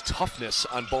energy and his toughness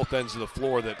on both ends of the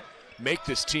floor that make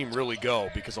this team really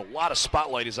go, because a lot of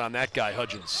spotlight is on that guy,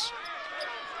 Hudgens.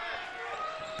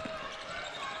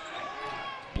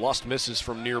 Blust misses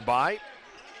from nearby.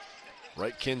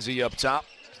 Right Kinsey up top.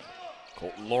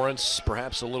 Colton Lawrence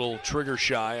perhaps a little trigger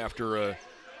shy after a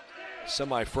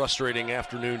semi-frustrating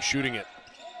afternoon shooting it.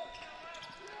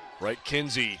 Right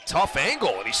Kinsey, tough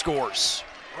angle, and he scores.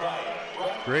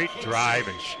 Great drive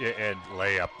and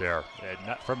layup there, and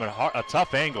not from a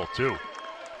tough angle too.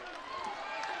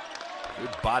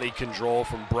 Good body control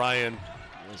from Brian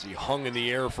as he hung in the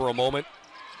air for a moment.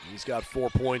 He's got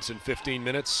 4 points in 15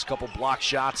 minutes, couple block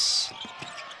shots.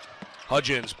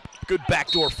 Hudgens, good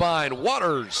backdoor find.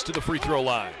 Waters to the free throw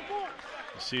line.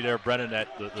 You see there, Brennan,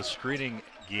 that the screening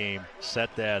game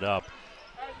set that up.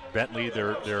 Bentley,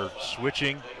 they're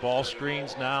switching ball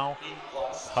screens now.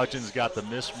 Hudgens got the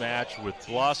mismatch with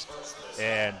Blust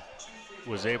and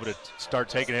was able to start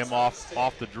taking him off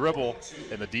the dribble,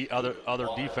 and the other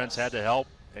defense had to help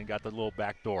and got the little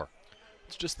backdoor.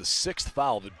 It's just the 6th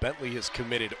foul that Bentley has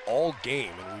committed all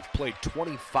game, and we've played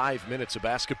 25 minutes of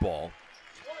basketball.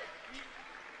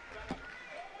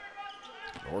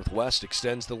 Northwest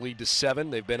extends the lead to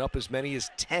 7. They've been up as many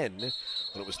as 10 when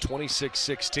it was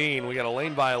 26-16. We got a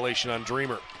lane violation on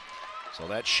Dreamer. So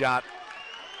that shot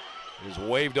is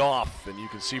waved off, and you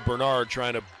can see Bernard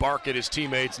trying to bark at his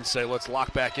teammates and say, let's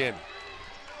lock back in.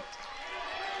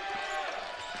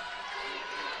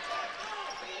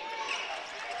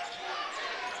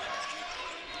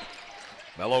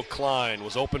 Melo Klein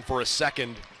was open for a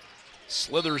second,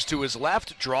 slithers to his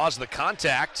left, draws the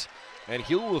contact, and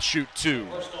he will shoot 2.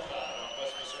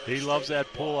 He loves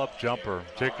that pull-up jumper,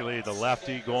 particularly the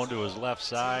lefty going to his left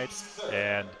side,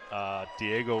 and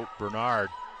Diego Bernard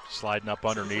sliding up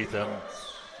underneath him,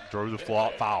 drew the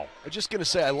foul. I'm just going to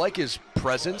say I like his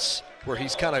presence, where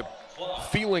he's kind of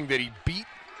feeling that he beat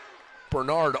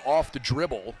Bernard off the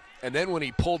dribble, and then when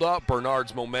he pulled up,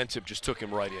 Bernard's momentum just took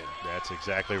him right in. That's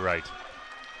exactly right.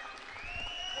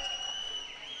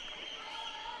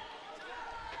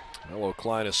 Melo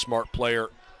Klein, a smart player,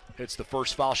 hits the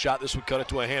first foul shot. This would cut it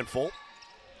to a handful.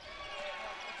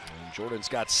 And Jordan's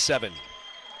got 7.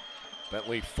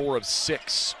 Bentley 4 of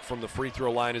 6 from the free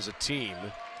throw line as a team.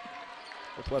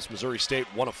 Northwest Missouri State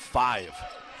 1 of 5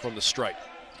 from the stripe.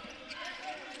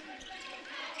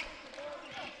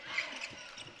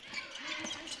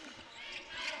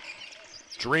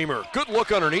 Dreamer, good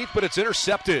look underneath, but it's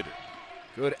intercepted.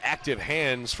 Good active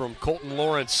hands from Colton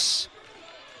Lawrence.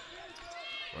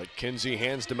 Right, Kinsey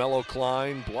hands to Melo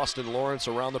Klein. Blust and Lawrence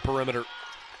around the perimeter.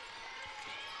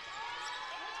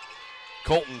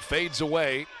 Colton fades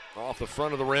away off the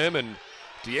front of the rim and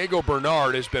Diego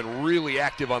Bernard has been really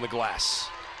active on the glass.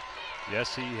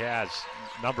 Yes, he has.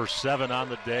 Number 7 on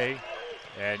the day.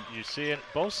 And you see it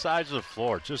both sides of the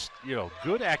floor. Just,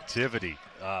 good activity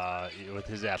with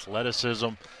his athleticism.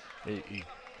 He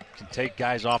can take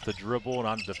guys off the dribble, and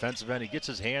on the defensive end, he gets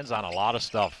his hands on a lot of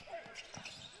stuff.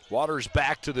 Waters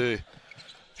back to the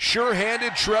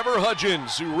sure-handed Trevor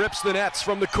Hudgens, who rips the nets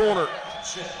from the corner.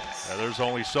 There's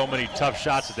only so many tough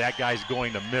shots that guy's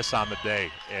going to miss on the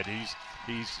day. And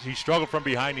he struggled from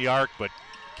behind the arc, but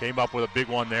came up with a big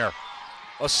one there.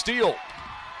 A steal.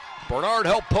 Bernard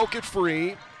helped poke it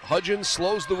free. Hudgens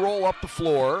slows the roll up the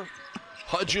floor.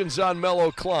 Hudgens on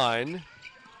Melo Klein.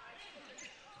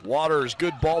 Waters,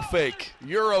 good ball fake.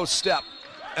 Euro step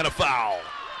and a foul.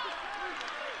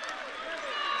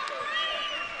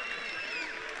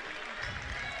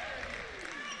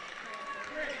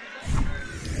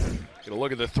 Gonna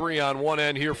look at the 3 on one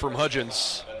end here from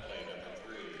Hudgens.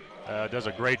 Does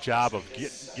a great job of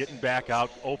getting back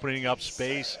out, opening up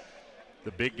space.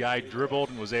 The big guy dribbled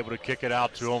and was able to kick it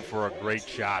out to him for a great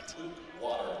shot.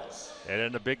 And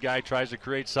then the big guy tries to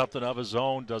create something of his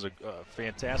own, does a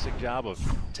fantastic job of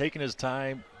taking his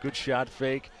time, good shot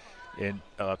fake, and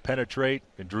penetrate,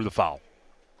 and drew the foul.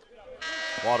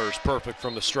 Waters perfect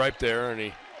from the stripe there, and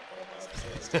he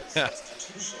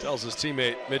tells his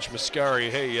teammate Mitch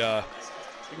Mascari, hey,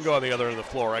 you can go on the other end of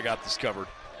the floor. I got this covered.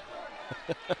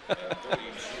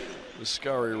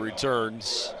 Mascari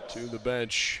returns to the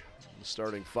bench. The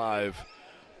starting 5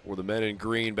 for the men in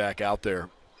green back out there.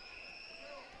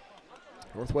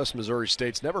 Northwest Missouri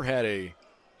State's never had a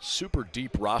super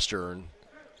deep roster, and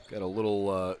got a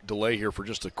little delay here for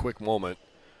just a quick moment.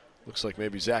 Looks like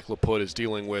maybe Zach LaPut is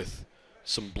dealing with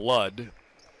some blood,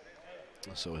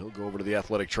 so he'll go over to the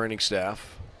athletic training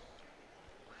staff.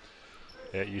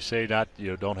 Yeah, you say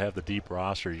don't have the deep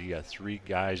roster. You got 3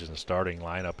 guys in the starting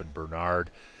lineup, and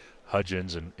Bernard,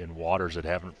 Hudgens, and Waters that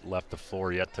haven't left the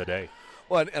floor yet today.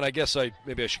 Well, and I guess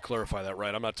maybe I should clarify that,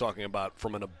 right? I'm not talking about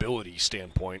from an ability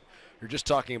standpoint. You're just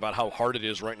talking about how hard it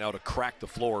is right now to crack the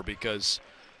floor, because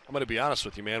I'm going to be honest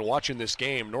with you, man. Watching this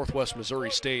game, Northwest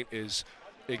Missouri State is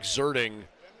exerting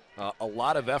a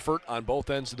lot of effort on both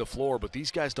ends of the floor, but these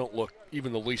guys don't look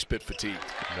even the least bit fatigued.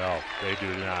 No, they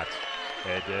do not.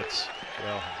 It's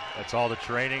that's all the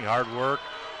training, hard work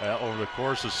over the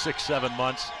course of 6-7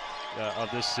 months of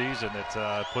this season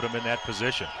that put them in that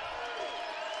position.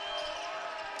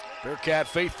 Bearcat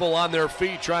faithful on their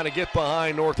feet, trying to get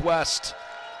behind Northwest,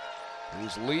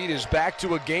 whose lead is back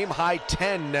to a game-high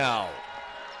 10 now.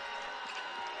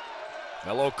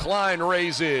 Melo Klein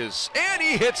raises, and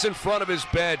he hits in front of his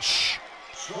bench.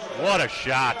 What a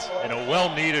shot, and a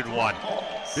well-needed one.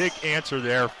 Big answer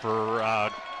there for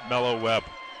Melo Webb.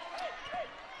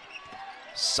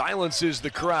 Silences the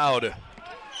crowd.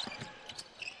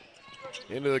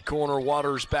 Into the corner,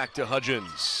 Waters back to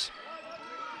Hudgens.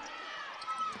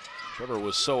 Trevor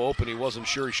was so open he wasn't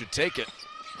sure he should take it.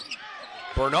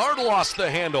 Bernard lost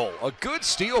the handle. A good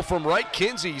steal from Wright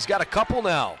Kinsey. He's got a couple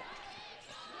now.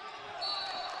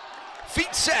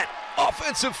 Feet set.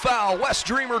 Offensive foul. Wes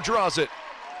Dreamer draws it.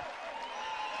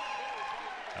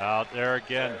 Out there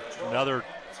again. Another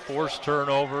forced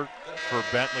turnover for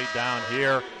Bentley down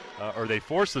here. Or they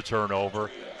force the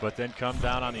turnover, but then come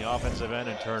down on the offensive end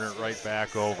and turn it right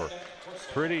back over.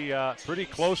 Pretty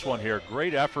close one here.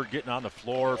 Great effort getting on the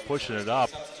floor, pushing it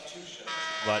up.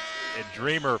 But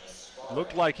Dreamer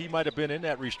looked like he might have been in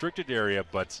that restricted area,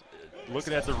 but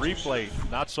looking at the replay,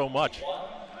 not so much.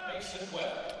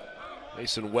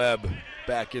 Mason Webb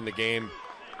back in the game.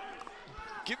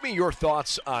 Give me your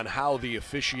thoughts on how the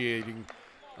officiating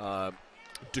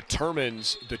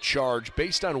determines the charge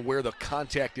based on where the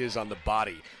contact is on the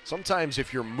body. Sometimes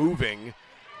if you're moving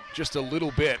just a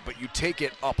little bit, but you take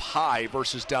it up high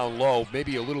versus down low,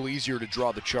 maybe a little easier to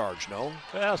draw the charge, no?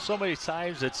 Well, so many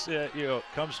times it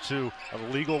comes to a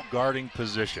legal guarding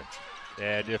position.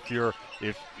 And if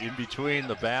in between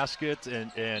the basket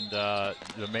and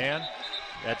the man,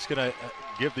 that's going to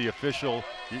give the official,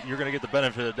 you're going to get the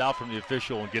benefit of the doubt from the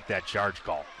official and get that charge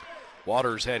call.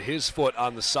 Waters had his foot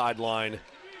on the sideline,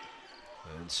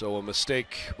 and so a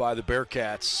mistake by the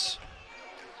Bearcats.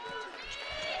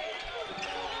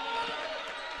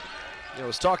 I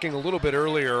was talking a little bit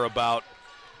earlier about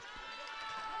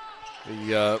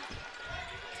the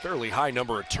fairly high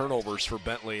number of turnovers for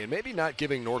Bentley, and maybe not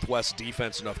giving Northwest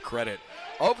defense enough credit.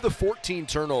 Of the 14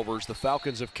 turnovers the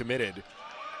Falcons have committed,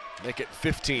 make it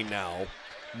 15 now,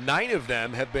 9 of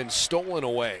them have been stolen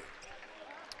away.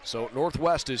 So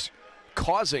Northwest is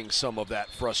causing some of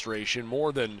that frustration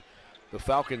more than the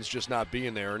Falcons just not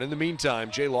being there. And in the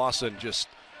meantime, Jay Lawson just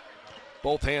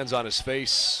both hands on his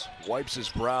face, wipes his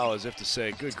brow as if to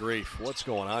say, good grief, what's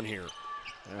going on here?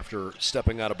 After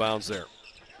stepping out of bounds there.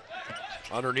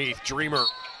 Underneath, Dreamer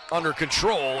under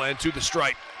control and to the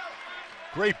strike.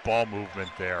 Great ball movement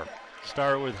there.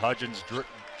 Started with Hudgens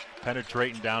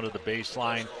penetrating down to the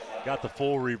baseline, got the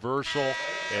full reversal,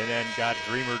 and then got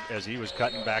Dreamer as he was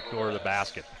cutting back toward the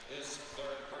basket.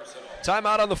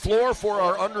 Timeout on the floor for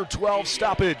our under 12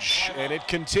 stoppage, and it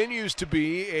continues to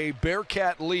be a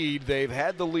Bearcat lead. They've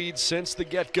had the lead since the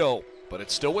get-go, but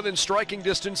it's still within striking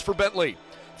distance for Bentley.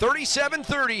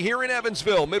 37-30 here in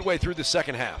Evansville, midway through the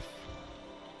second half.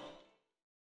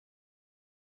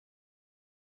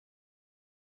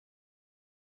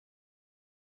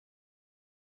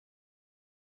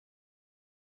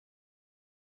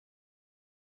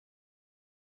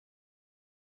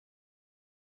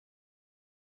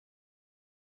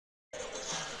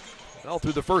 Well,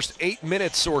 through the first 8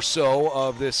 minutes or so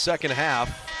of this second half,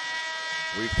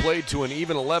 we've played to an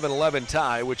even 11-11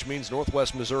 tie, which means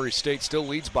Northwest Missouri State still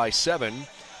leads by 7.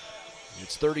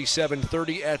 It's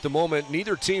 37-30 at the moment.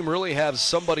 Neither team really has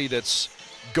somebody that's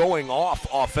going off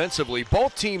offensively.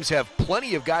 Both teams have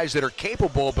plenty of guys that are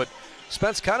capable, but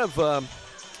Spence kind of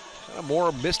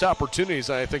more missed opportunities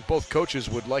than I think both coaches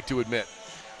would like to admit.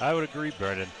 I would agree,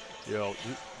 Brendan. You know,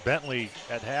 Bentley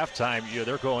at halftime,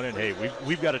 they're going in, hey,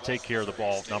 we've got to take care of the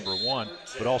ball, number one,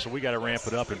 but also we got to ramp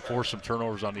it up and force some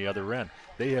turnovers on the other end.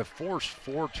 They have forced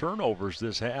 4 turnovers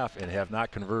this half and have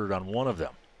not converted on one of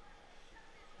them.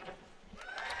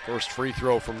 First free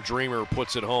throw from Dreamer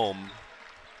puts it home.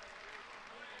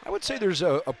 I would say there's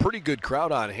a pretty good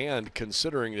crowd on hand,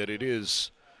 considering that it is,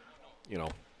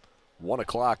 1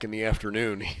 o'clock in the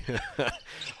afternoon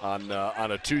on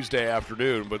a Tuesday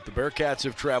afternoon. But the Bearcats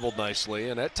have traveled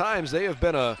nicely, and at times they have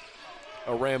been a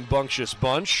rambunctious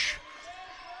bunch.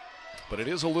 But it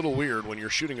is a little weird when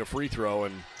you're shooting a free throw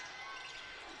and,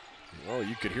 well,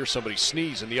 you could hear somebody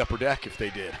sneeze in the upper deck if they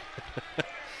did.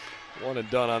 One and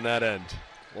done on that end.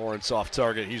 Lawrence off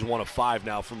target. He's 1 of 5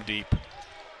 now from deep.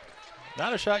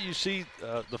 Not a shot you see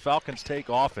the Falcons take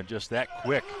off in just that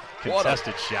quick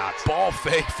contested shots. Ball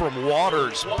fake from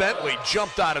Waters. Bentley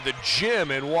jumped out of the gym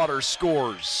and Waters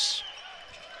scores.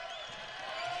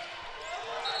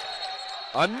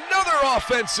 Another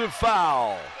offensive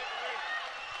foul.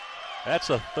 That's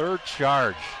a 3rd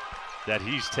charge that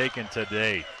he's taken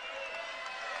today.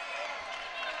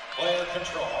 Player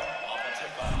control, offensive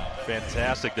foul.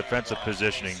 Fantastic defensive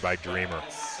positioning by Dreamer.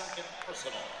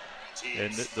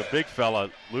 And the big fella,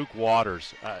 Luke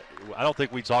Waters, I don't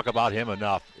think we talk about him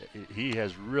enough. He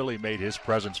has really made his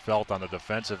presence felt on the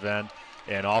defensive end,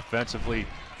 and offensively,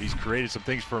 he's created some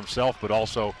things for himself, but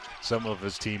also some of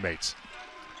his teammates.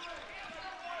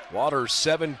 Waters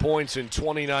 7 points in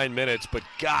 29 minutes, but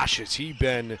gosh, has he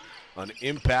been an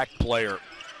impact player.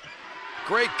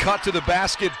 Great cut to the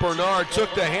basket. Bernard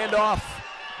took the handoff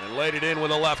and laid it in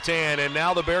with a left hand, and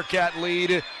now the Bearcat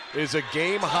lead is a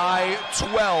game-high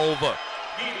 12.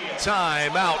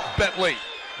 Timeout, Bentley.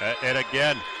 And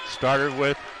again, started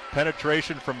with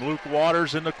penetration from Luke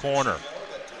Waters in the corner.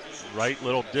 Right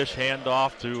little dish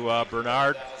handoff to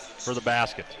Bernard for the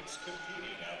basket.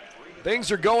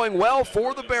 Things are going well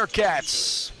for the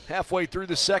Bearcats. Halfway through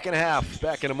the second half.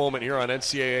 Back in a moment here on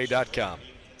NCAA.com.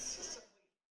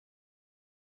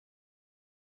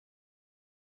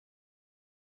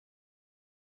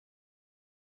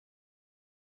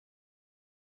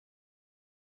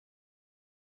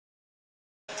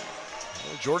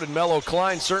 Jordan Mello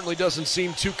Klein certainly doesn't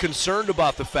seem too concerned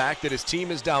about the fact that his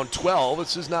team is down 12.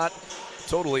 This is not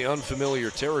totally unfamiliar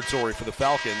territory for the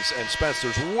Falcons. And Spence,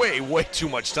 there's way too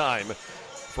much time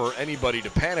for anybody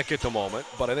to panic at the moment.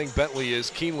 But I think Bentley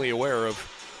is keenly aware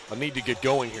of a need to get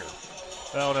going here.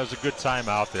 Well, and there's a good time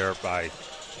out there by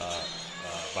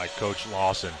Coach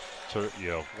Lawson. To,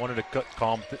 wanted to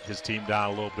calm his team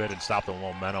down a little bit and stop the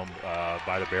momentum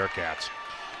by the Bearcats.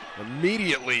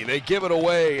 Immediately, they give it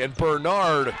away, and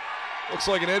Bernard looks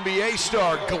like an NBA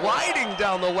star gliding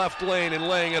down the left lane and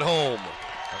laying it home.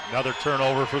 Another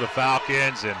turnover for the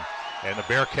Falcons, and the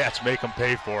Bearcats make them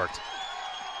pay for it.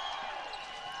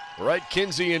 Wright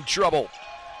Kinsey in trouble.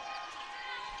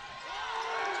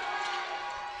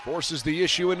 Forces the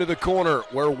issue into the corner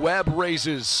where Webb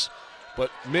raises, but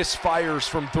misfires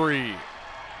from 3.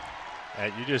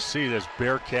 And you just see this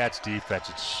Bearcats defense.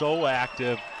 It's so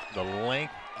active, the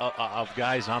length of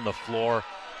guys on the floor.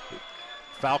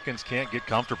 Falcons can't get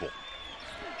comfortable.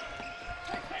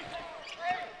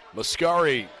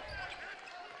 Mascari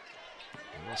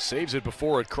saves it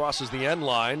before it crosses the end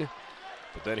line,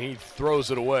 but then he throws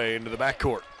it away into the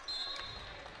backcourt.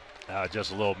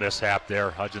 Just a little mishap there.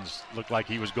 Hudgens looked like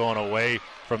he was going away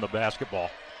from the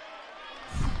basketball.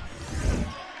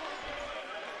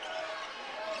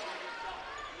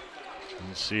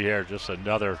 You see here just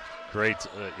another great,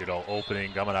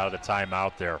 opening coming out of the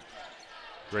timeout there.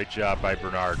 Great job by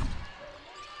Bernard.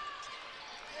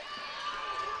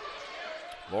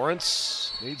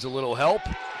 Lawrence needs a little help,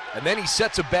 and then he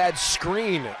sets a bad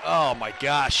screen. Oh my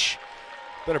gosh.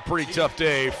 Been a pretty tough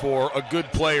day for a good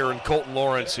player in Colton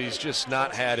Lawrence. He's just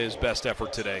not had his best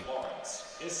effort today.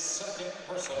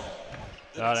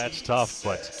 That's tough,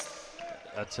 but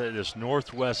I'd say this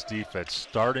Northwest defense,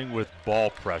 starting with ball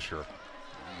pressure.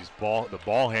 The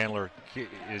ball handler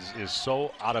is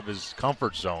so out of his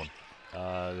comfort zone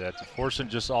that's forcing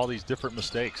just all these different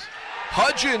mistakes.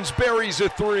 Hudgens buries a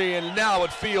three, and now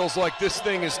it feels like this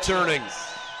thing is turning.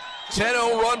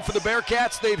 10-0 run for the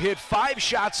Bearcats. They've hit 5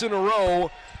 shots in a row.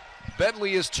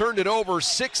 Bentley has turned it over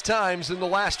 6 times in the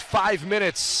last 5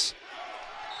 minutes.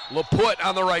 LaPut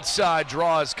on the right side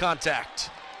draws contact.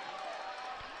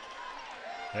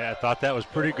 Yeah, I thought that was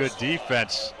pretty good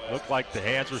defense. Looked like the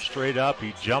hands were straight up.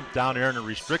 He jumped down there in the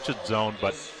restricted zone,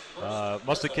 but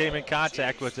must have came in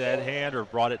contact with that hand or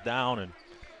brought it down and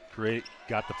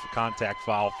got the contact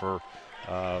foul for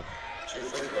 2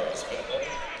 free throws, Bentley,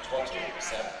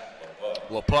 27.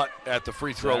 LaPut at the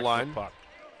free throw line. LaPut.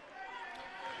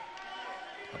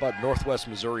 How about Northwest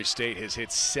Missouri State has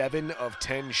hit 7 of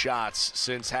 10 shots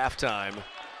since halftime.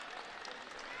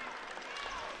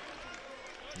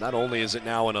 Not only is it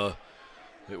now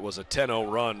it was a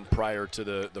 10-0 run prior to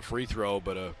the free throw,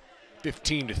 but a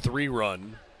 15-3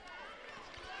 run.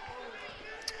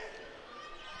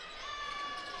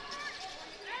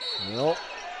 Well,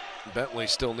 Bentley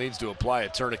still needs to apply a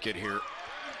tourniquet here.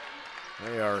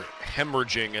 They are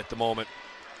hemorrhaging at the moment.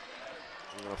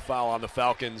 A foul on the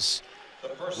Falcons.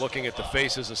 Looking at the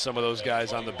faces of some of those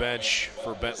guys on the bench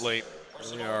for Bentley,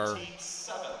 they are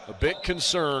a bit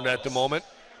concerned at the moment.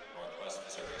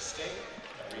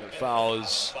 The foul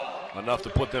is enough to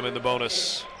put them in the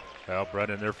bonus. Well,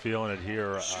 Brendan, they're feeling it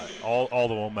here. All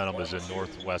the momentum is in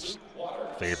Northwest's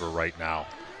favor right now,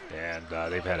 and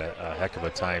they've had a heck of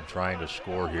a time trying to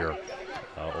score here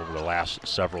over the last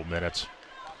several minutes.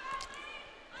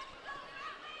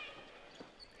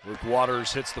 Luke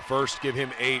Waters hits the first, give him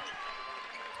 8.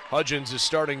 Hudgens is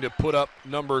starting to put up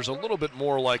numbers a little bit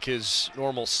more like his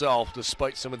normal self,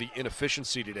 despite some of the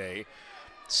inefficiency today.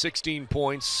 16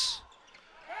 points.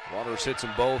 Waters hits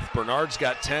them both. Bernard's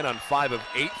got 10 on 5 of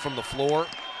 8 from the floor.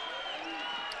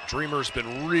 Dreamer's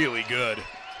been really good.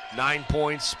 9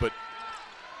 points, but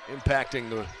impacting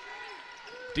the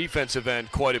defensive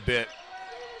end quite a bit.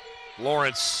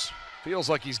 Lawrence feels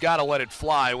like he's got to let it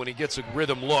fly when he gets a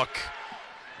rhythm look.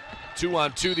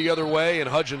 2-on-2 the other way, and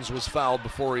Hudgens was fouled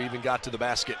before he even got to the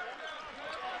basket.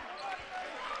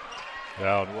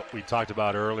 Well, and what we talked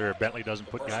about earlier, Bentley doesn't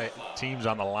put teams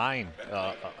on the line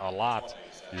a lot.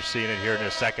 You're seeing it here in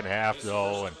the second half,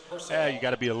 though, and you got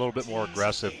to be a little bit more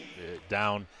aggressive.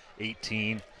 Down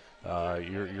 18,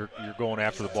 you're going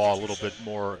after the ball a little bit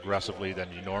more aggressively than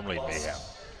you normally may have.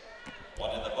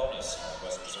 One in the bonus,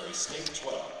 Northwest Missouri State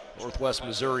 12. Northwest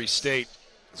Missouri State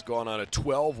has gone on a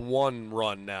 12-1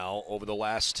 run now over the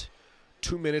last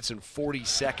 2 minutes and 40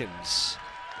 seconds.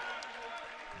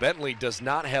 Bentley does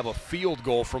not have a field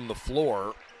goal from the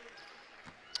floor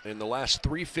in the last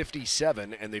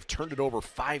 3:57, and they've turned it over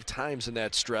 5 times in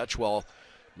that stretch, while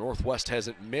Northwest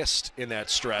hasn't missed in that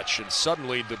stretch, and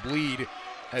suddenly the lead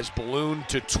has ballooned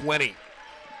to 20.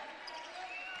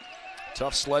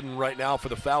 Tough sledding right now for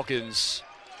the Falcons.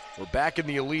 We're back in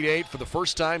the Elite Eight for the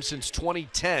first time since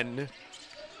 2010.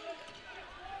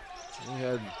 We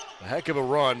had a heck of a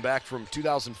run back from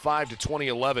 2005 to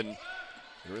 2011.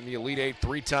 They're in the Elite Eight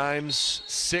 3 times,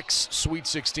 6 Sweet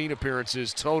 16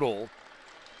 appearances total.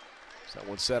 So that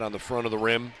one set on the front of the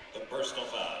rim. The personal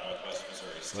foul, Northwest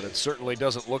Missouri State. But it certainly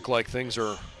doesn't look like things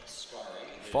are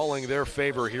falling their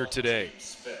favor here today.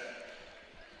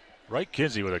 Wright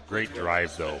Kinsey with a great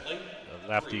drive, though.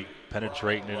 Lefty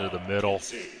penetrating into the middle.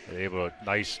 They have a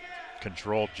nice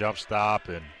controlled jump stop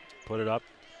and put it up.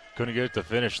 Couldn't get it to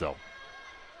finish, though.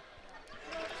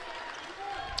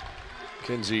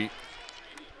 Kinsey,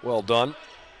 well done.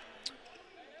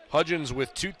 Hudgens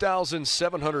with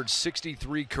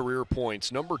 2,763 career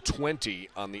points, number 20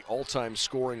 on the all-time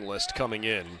scoring list coming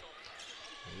in.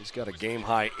 He's got a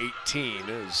game-high 18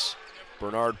 as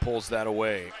Bernard pulls that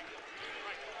away.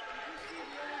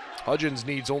 Hudgens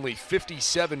needs only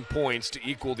 57 points to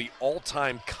equal the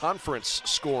all-time conference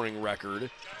scoring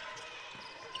record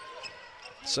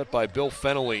set by Bill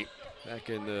Fennelly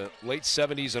back in the late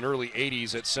 70s and early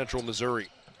 80s at Central Missouri.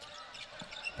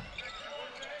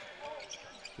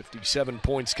 57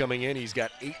 points coming in. He's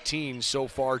got 18 so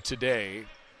far today.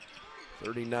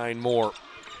 39 more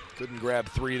Couldn't grab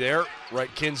three there.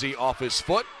 Right Kinsey off his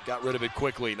foot. Got rid of it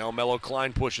quickly. Now Mello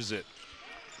Klein pushes it.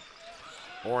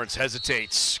 Lawrence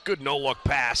hesitates. Good no-look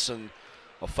pass and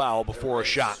a foul before a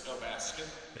shot.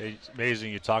 It's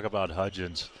amazing you talk about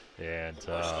Hudgens and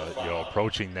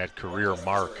approaching that career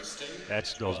mark.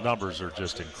 Those numbers are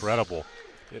just incredible.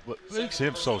 What makes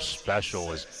him so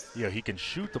special is he can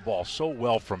shoot the ball so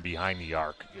well from behind the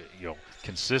arc,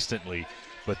 consistently,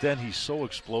 but then he's so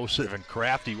explosive and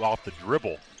crafty off the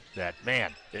dribble that,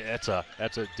 man, that's a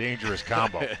dangerous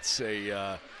combo.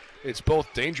 It's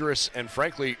both dangerous and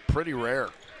frankly pretty rare.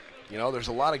 There's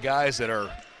a lot of guys that are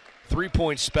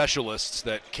three-point specialists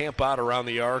that camp out around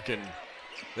the arc and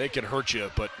they can hurt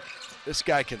you, but this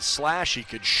guy can slash, he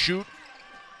could shoot.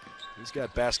 He's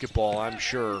got basketball, I'm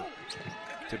sure,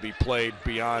 to be played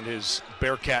beyond his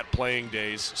Bearcat playing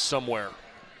days somewhere.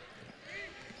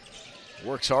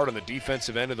 Works hard on the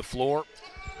defensive end of the floor.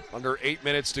 Under 8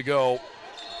 minutes to go.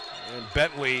 And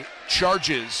Bentley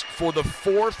charges for the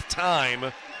fourth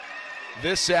time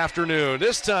this afternoon.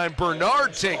 This time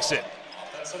Bernard takes it.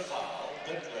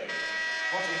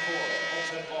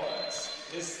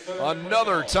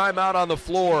 Another timeout on the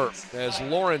floor as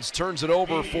Lawrence turns it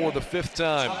over for the fifth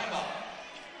time.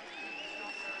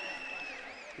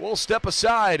 We'll step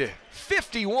aside.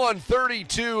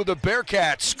 51-32, the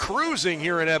Bearcats cruising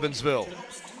here in Evansville.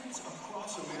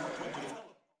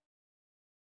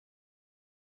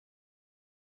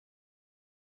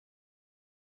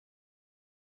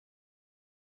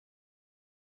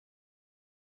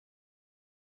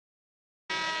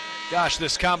 Gosh,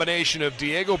 this combination of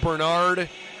Diego Bernard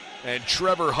and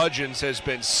Trevor Hudgens has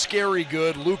been scary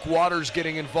good. Luke Waters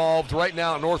getting involved. Right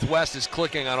now, Northwest is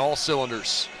clicking on all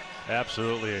cylinders.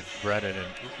 Absolutely, Brendan.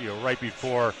 And right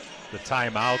before the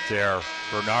timeout there,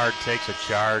 Bernard takes a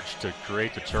charge to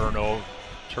create the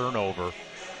turnover.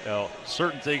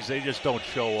 Certain things, they just don't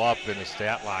show up in the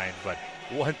stat line, but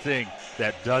one thing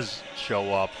that does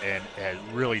show up and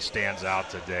really stands out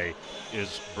today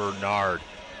is Bernard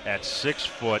at 6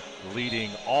 foot, leading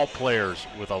all players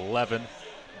with 11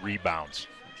 rebounds.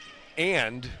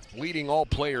 And leading all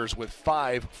players with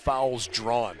 5 fouls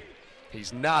drawn.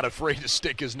 He's not afraid to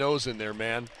stick his nose in there,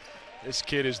 man. This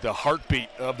kid is the heartbeat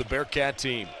of the Bearcat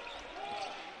team.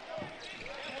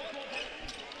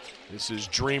 This is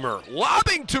Dreamer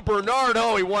lobbing to Bernard.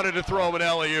 Oh, he wanted to throw him an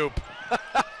alley-oop.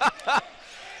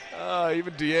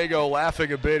 Even Diego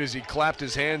laughing a bit as he clapped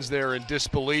his hands there in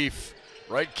disbelief.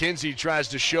 Right, Kinsey tries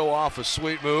to show off a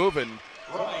sweet move and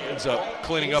ends up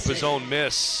cleaning up his own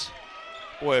miss.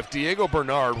 Boy, if Diego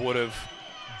Bernard would have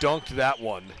dunked that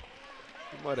one,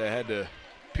 he might have had to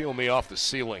peel me off the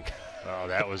ceiling. Oh,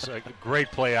 that was a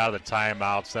great play out of the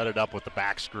timeout. Set it up with the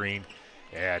back screen,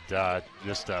 and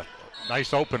just a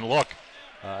nice open look.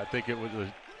 I think it was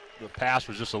the pass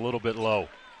was just a little bit low.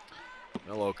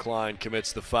 Mello Klein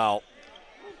commits the foul.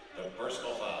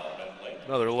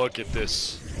 Another look at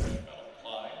this.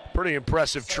 Pretty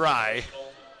impressive try.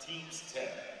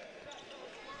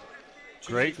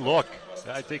 Great look.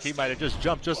 I think he might have just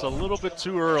jumped just a little bit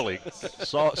too early.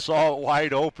 Saw it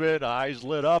wide open, eyes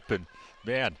lit up, and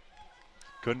man,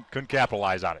 couldn't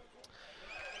capitalize on it.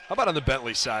 How about on the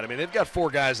Bentley side? I mean, they've got 4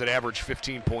 guys that average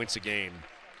 15 points a game.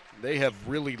 They have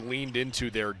really leaned into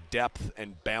their depth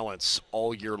and balance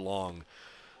all year long.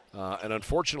 And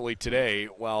unfortunately today,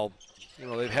 while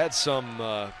they've had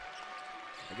some,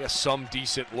 some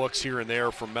decent looks here and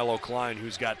there from Mello Klein,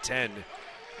 who's got 10.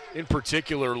 In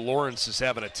particular, Lawrence is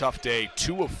having a tough day.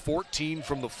 2 of 14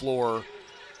 from the floor,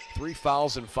 3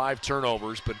 fouls and 5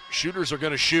 turnovers. But shooters are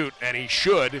going to shoot, and he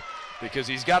should, because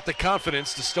he's got the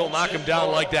confidence to still knock him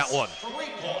down like that one.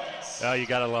 Well, you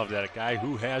got to love that. A guy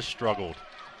who has struggled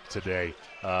today.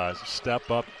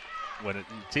 Step up when the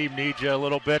team needs you a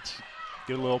little bit.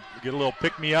 Get a little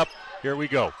pick-me-up. Here we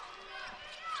go.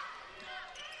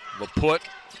 LaPut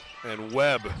and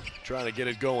Webb trying to get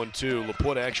it going too.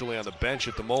 LaPut actually on the bench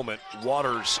at the moment.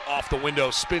 Waters off the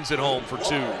window, spins it home for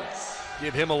 2.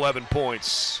 Give him 11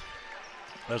 points.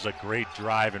 That was a great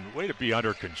drive and way to be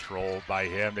under control by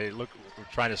him. They were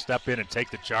trying to step in and take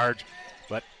the charge,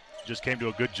 but just came to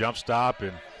a good jump stop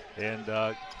and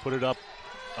put it up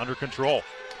under control.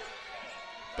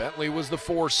 Bentley was the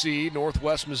 4 seed.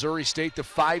 Northwest Missouri State the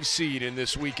 5 seed in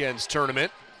this weekend's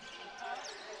tournament.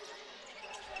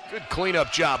 Good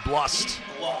cleanup job, Blust.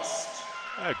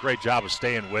 Great job of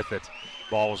staying with it.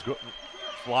 Ball was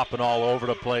flopping all over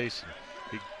the place.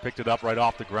 He picked it up right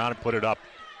off the ground and put it up.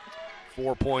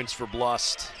 4 points for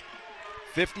Blust.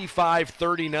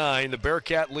 55-39. The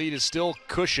Bearcat lead is still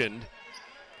cushioned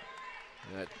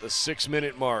at the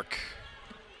 6-minute mark.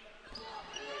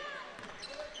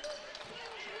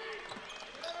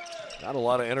 Not a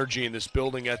lot of energy in this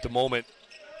building at the moment.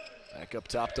 Back up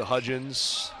top to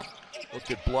Hudgens.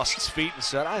 Looked at Blust's feet and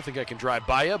said, I think I can drive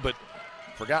by you, but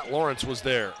forgot Lawrence was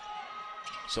there.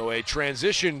 So a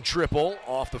transition triple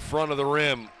off the front of the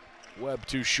rim. Webb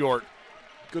too short.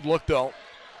 Good look, though.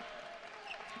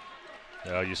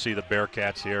 You see the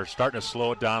Bearcats here starting to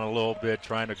slow it down a little bit,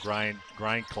 trying to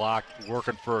grind clock,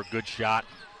 working for a good shot,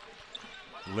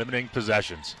 limiting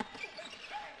possessions.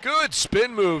 Good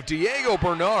spin move, Diego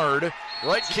Bernard.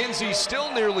 Right, Kinsey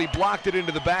still nearly blocked it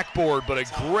into the backboard, but a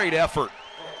great effort.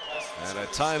 And a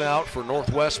timeout for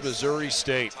Northwest Missouri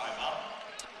State.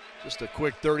 Just a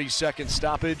quick 30-second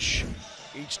stoppage.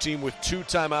 Each team with 2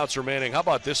 timeouts remaining. How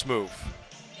about this move?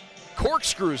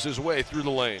 Corkscrews his way through the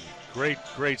lane.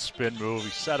 Great spin move. He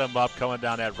set him up coming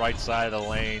down that right side of the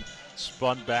lane,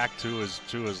 spun back to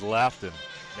his left, and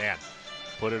man,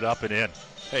 put it up and in.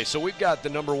 Hey, so we've got the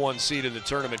 #1 seed in the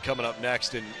tournament coming up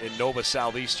next in Nova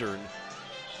Southeastern.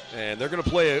 And they're going to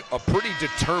play a pretty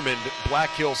determined Black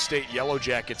Hills State Yellow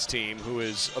Jackets team who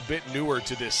is a bit newer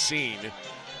to this scene.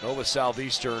 Nova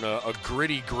Southeastern, a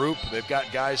gritty group. They've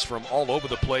got guys from all over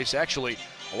the place. Actually,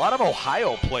 a lot of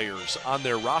Ohio players on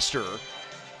their roster.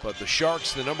 But the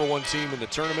Sharks, the #1 team in the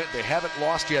tournament, they haven't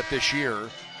lost yet this year.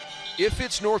 If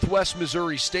it's Northwest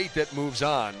Missouri State that moves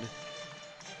on,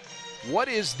 what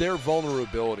is their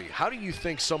vulnerability? How do you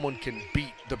think someone can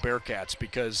beat the Bearcats?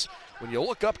 Because when you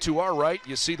look up to our right,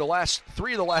 you see the last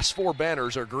 3 of the last 4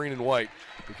 banners are green and white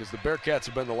because the Bearcats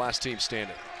have been the last team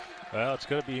standing. Well, it's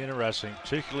going to be interesting,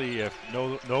 particularly if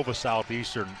Nova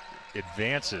Southeastern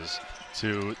advances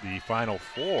to the Final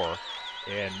Four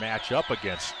and match up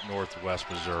against Northwest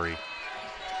Missouri.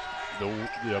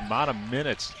 The amount of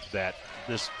minutes that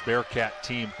this Bearcat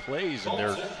team plays,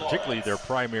 and particularly their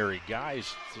primary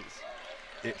guys,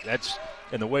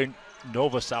 and the way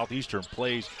Nova Southeastern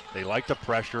plays, they like the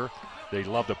pressure. They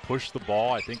love to push the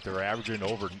ball. I think they're averaging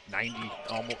over 90,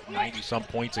 almost 90-some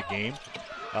points a game.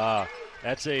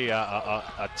 That's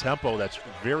a tempo that's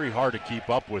very hard to keep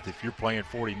up with if you're playing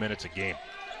 40 minutes a game.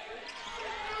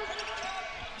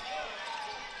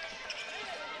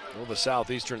 Nova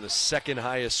Southeastern, the second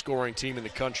highest scoring team in the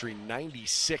country,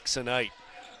 96 a night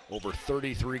over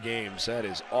 33 games. That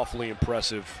is awfully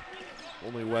impressive.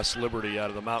 Only West Liberty out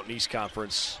of the Mountain East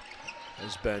Conference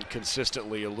has been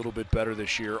consistently a little bit better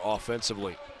this year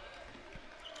offensively.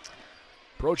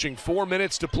 Approaching 4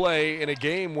 minutes to play in a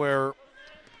game where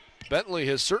Bentley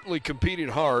has certainly competed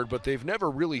hard, but they've never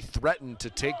really threatened to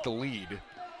take the lead.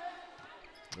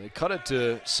 They cut it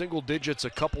to single digits a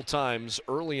couple times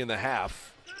early in the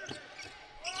half,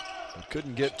 but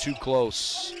couldn't get too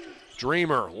close.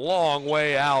 Dreamer, long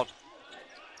way out.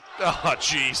 Oh,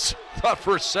 geez. Thought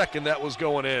for a second that was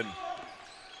going in.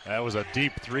 That was a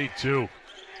deep 3-2.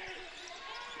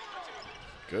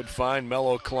 Good find,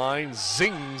 Mello Klein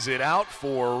zings it out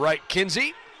for Wright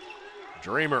Kinsey.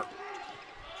 Dreamer,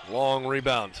 long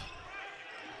rebound.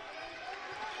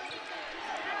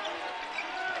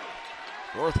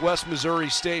 Northwest Missouri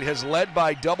State has led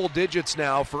by double digits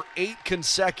now for 8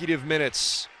 consecutive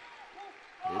minutes.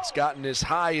 It's gotten as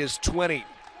high as 20.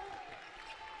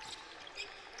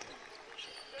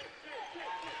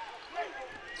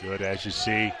 Good, as you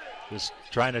see, just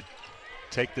trying to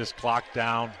take this clock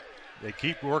down. They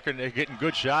keep working, they're getting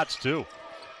good shots too.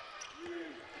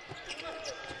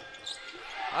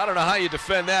 I don't know how you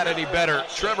defend that any better.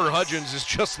 Trevor Hudgens is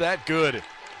just that good.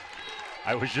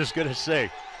 I was just gonna say,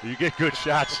 you get good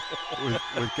shots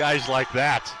with guys like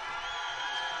that.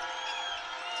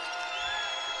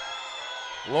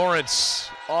 Lawrence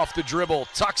off the dribble,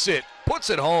 tucks it, puts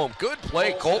it home. Good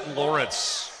play, Colton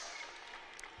Lawrence.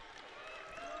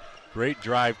 Great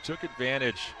drive, took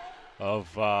advantage of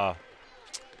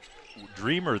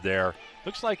Dreamer there.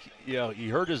 Looks like he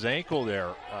hurt his ankle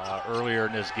there earlier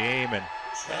in this game, and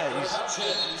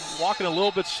he's walking a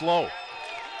little bit slow.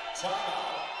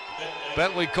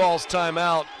 Bentley calls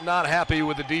timeout, not happy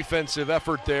with the defensive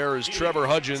effort there as Trevor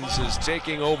Hudgens is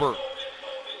taking over.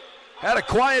 Had a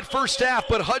quiet first half,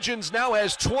 but Hudgens now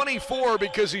has 24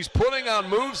 because he's putting on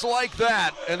moves like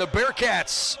that, and the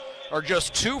Bearcats are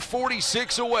just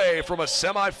 2:46 away from a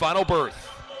semifinal berth.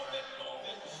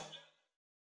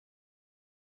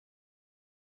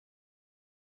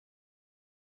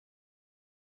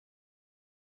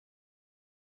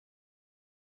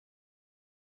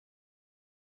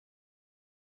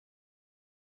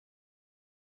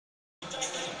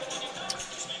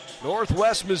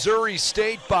 Northwest Missouri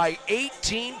State by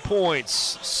 18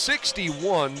 points,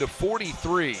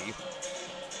 61-43.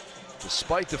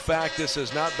 Despite the fact this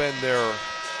has not been their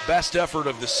best effort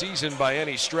of the season by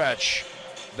any stretch,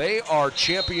 they are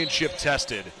championship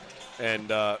tested.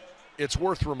 And it's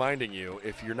worth reminding you,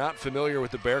 if you're not familiar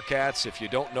with the Bearcats, if you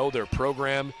don't know their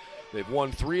program, they've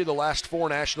won 3 of the last 4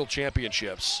 national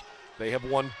championships. They have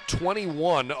won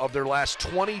 21 of their last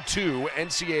 22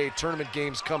 NCAA tournament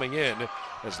games coming in,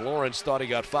 as Lawrence thought he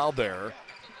got fouled there.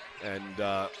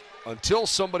 And until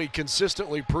somebody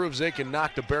consistently proves they can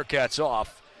knock the Bearcats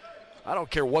off, I don't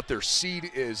care what their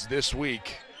seed is this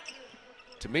week.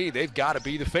 To me, they've got to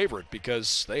be the favorite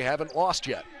because they haven't lost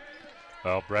yet.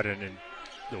 Well, Brendan, and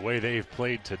the way they've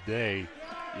played today,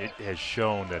 it has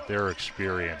shown that their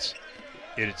experience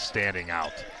is standing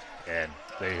out, and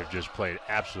they have just played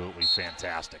absolutely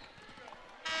fantastic.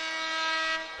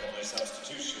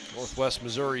 Northwest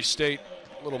Missouri State,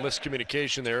 a little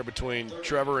miscommunication there between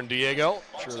Trevor and Diego.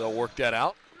 I'm sure they'll work that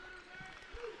out.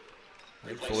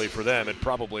 Thankfully for them, it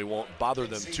probably won't bother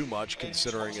them too much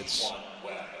considering it's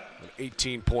an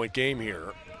 18-point game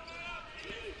here.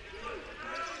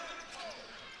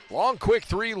 Long, quick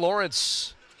 3,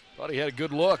 Lawrence thought he had a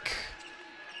good look.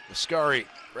 Mascari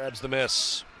grabs the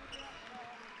miss.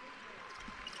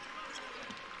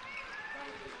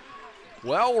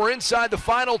 Well, we're inside the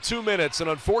final 2 minutes, and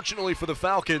unfortunately for the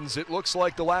Falcons, it looks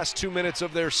like the last 2 minutes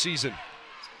of their season.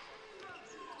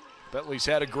 Bentley's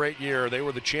had a great year. They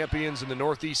were the champions in the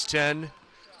Northeast 10,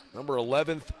 number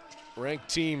 11th ranked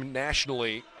team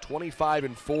nationally,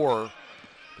 25-4.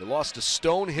 They lost to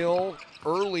Stonehill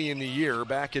early in the year,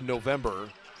 back in November.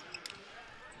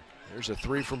 There's a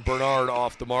 3 from Bernard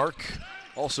off the mark.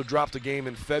 Also dropped a game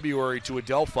in February to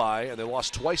Adelphi, and they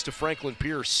lost twice to Franklin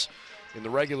Pierce in the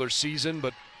regular season,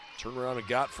 but turned around and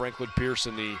got Franklin Pierce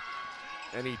in the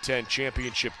NE10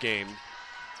 championship game.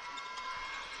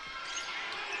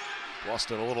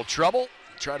 Lost in a little trouble.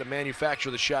 Tried to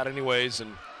manufacture the shot anyways,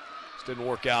 and just didn't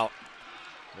work out.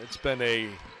 It's been a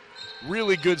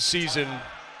really good season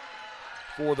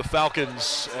for the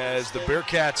Falcons as the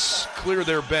Bearcats clear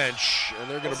their bench, and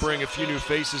they're going to bring a few new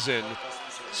faces in.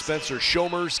 Spencer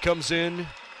Shomers comes in,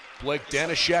 Blake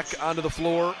Danishek onto the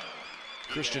floor,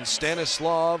 Christian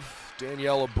Stanislav,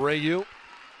 Danielle Abreu,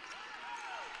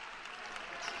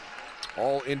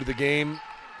 all into the game,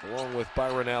 along with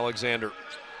Byron Alexander.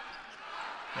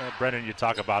 Brendan, you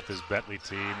talk about this Bentley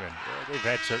team, and they've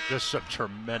had just some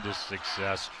tremendous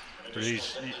success for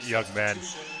these young men.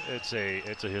 It's a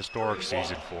historic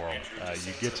season for them.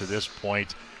 You get to this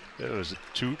point, it was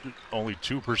only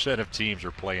 2% of teams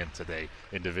are playing today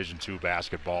in Division II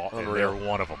basketball, and they're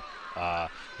one of them.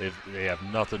 They have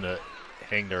nothing to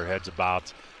hang their heads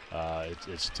about.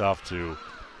 It's tough to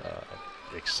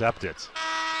accept it.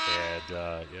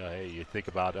 And hey, you think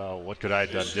about what could I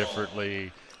have done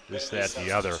differently, this, that,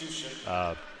 the other.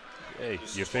 Hey,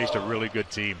 you faced a really good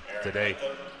team today,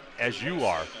 as you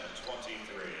are.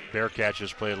 Bearcats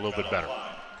just played a little bit better.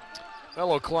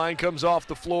 Mello Klein comes off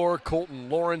the floor. Colton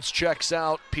Lawrence checks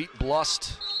out. Pete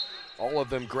Blust, all of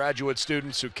them graduate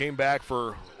students who came back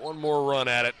for one more run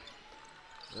at it.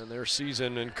 And their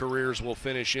season and careers will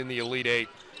finish in the Elite Eight.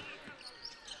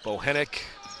 Bohenick,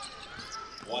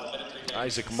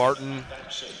 Isaac Martin,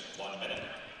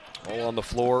 all on the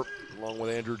floor, along with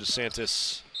Andrew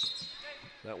DeSantis.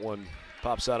 That one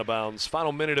pops out of bounds.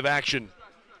 Final minute of action.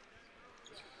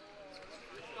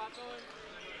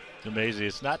 Amazing.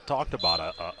 It's not talked about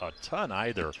a ton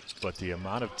either, but the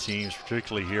amount of teams,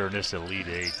 particularly here in this Elite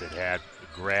Eight, that had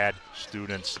grad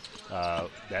students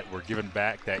that were given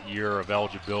back that year of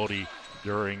eligibility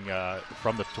during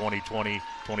from the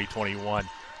 2020-2021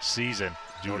 season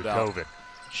due to COVID.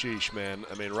 Sheesh, man.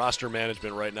 I mean, roster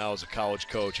management right now as a college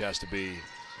coach has to be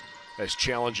as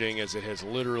challenging as it has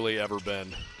literally ever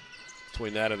been.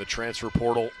 Between that and the transfer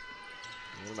portal,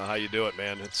 I don't know how you do it,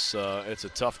 man. It's a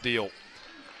tough deal.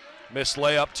 Missed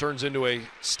layup turns into a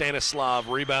Stanislav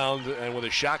rebound, and with a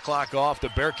shot clock off, the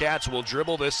Bearcats will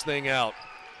dribble this thing out.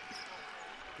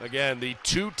 Again, the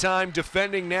 2-time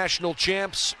defending national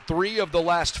champs, 3 of the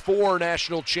last 4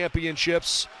 national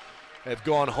championships have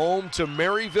gone home to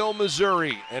Maryville,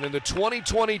 Missouri. And in the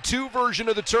 2022 version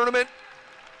of the tournament,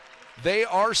 they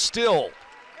are still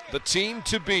the team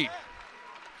to beat.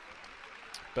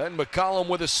 Ben McCollum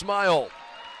with a smile.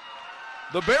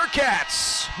 The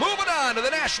Bearcats moving on to the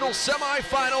national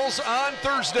semifinals on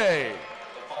Thursday. The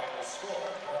final score,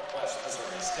 Northwest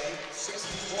Missouri State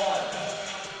 61,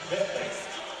 Bentley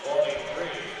 43.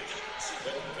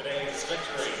 With today's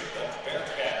victory, the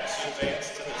Bearcats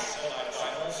advance to the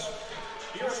semifinals.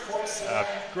 Here, of course,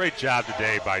 great job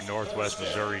today by Northwest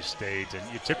Missouri State,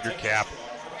 and you tip your cap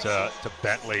to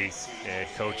Bentley and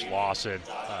Coach Lawson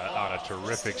on a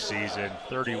terrific season.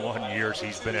 31 years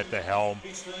he's been at the helm,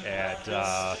 and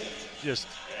just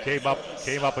came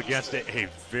up against a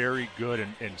very good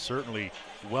and certainly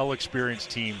well-experienced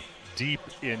team deep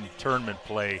in tournament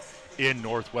play in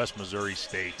Northwest Missouri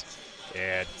State.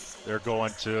 And they're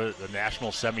going to the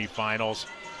national semifinals,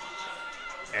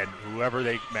 and whoever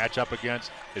they match up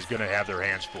against is going to have their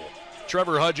hands full.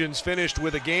 Trevor Hudgens finished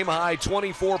with a game-high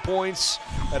 24 points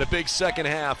at a big second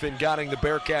half in guiding the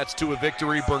Bearcats to a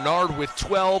victory. Bernard with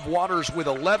 12, Waters with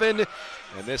 11,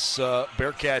 and this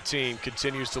Bearcat team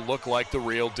continues to look like the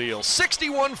real deal.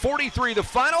 61-43 the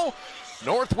final.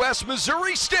 Northwest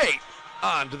Missouri State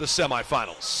on to the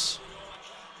semifinals.